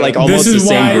gonna give it like almost the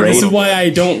same grade. This is why I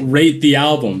don't rate the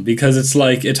album, because it's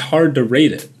like it's hard to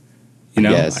rate it. You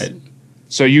know. Yes.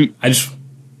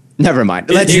 Never mind.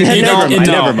 Never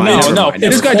mind.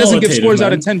 This guy doesn't give scores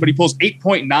out of 10, but he pulls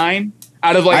 8.9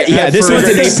 out of like. This was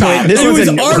an 8. This was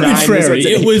arbitrary.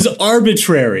 It was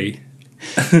arbitrary.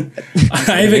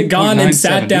 I haven't gone and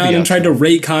sat down and tried to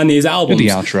rate Kanye's albums. Do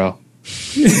the outro.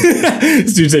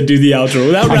 This dude said, "Do the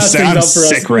outro." That wraps things up for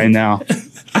us. I'm sick right now.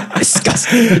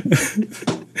 Disgusting.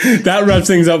 That wraps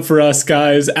things up for us,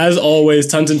 guys. As always,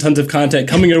 tons and tons of content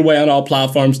coming your way on all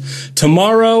platforms.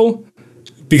 Tomorrow,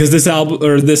 because this is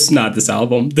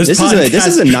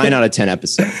a 9 out of 10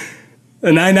 episode.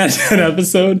 A 9 out of 10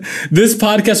 episode. This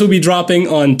podcast will be dropping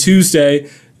on Tuesday,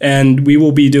 and we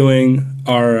will be doing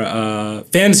our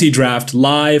fantasy draft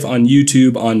live on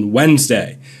YouTube on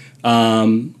Wednesday.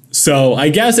 So I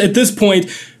guess at this point,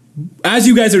 as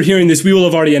you guys are hearing this, we will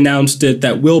have already announced it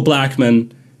that Will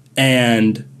Blackman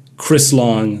and Chris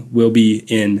Long will be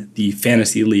in the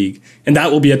fantasy league, and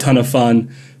that will be a ton of fun.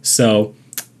 So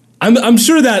I'm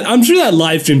sure that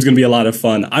live stream is going to be a lot of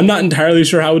fun. I'm not entirely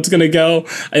sure how it's going to go.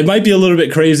 It might be a little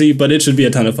bit crazy, but it should be a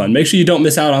ton of fun. Make sure you don't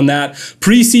miss out on that.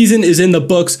 Preseason is in the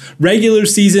books. Regular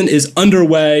season is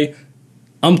underway.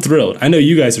 I'm thrilled. I know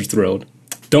you guys are thrilled.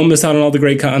 Don't miss out on all the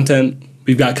great content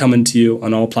we've got coming to you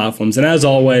on all platforms. And as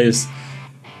always,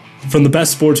 from the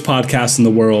best sports podcast in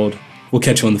the world, we'll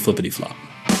catch you on the flippity flop.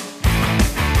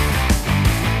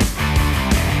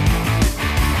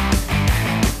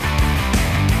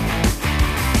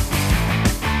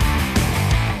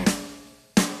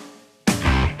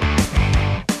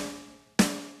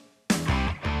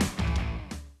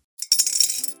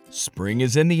 Spring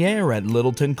is in the air at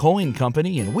Littleton Coin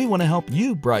Company, and we want to help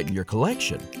you brighten your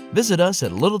collection. Visit us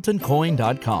at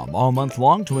littletoncoin.com all month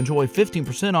long to enjoy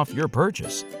 15% off your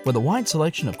purchase. With a wide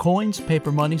selection of coins,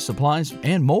 paper money, supplies,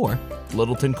 and more,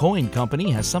 Littleton Coin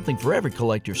Company has something for every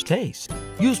collector's taste.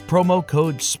 Use promo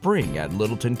code SPRING at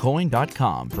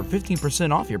littletoncoin.com for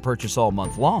 15% off your purchase all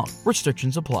month long.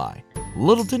 Restrictions apply.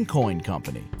 Littleton Coin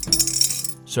Company.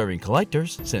 Serving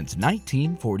collectors since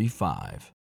 1945.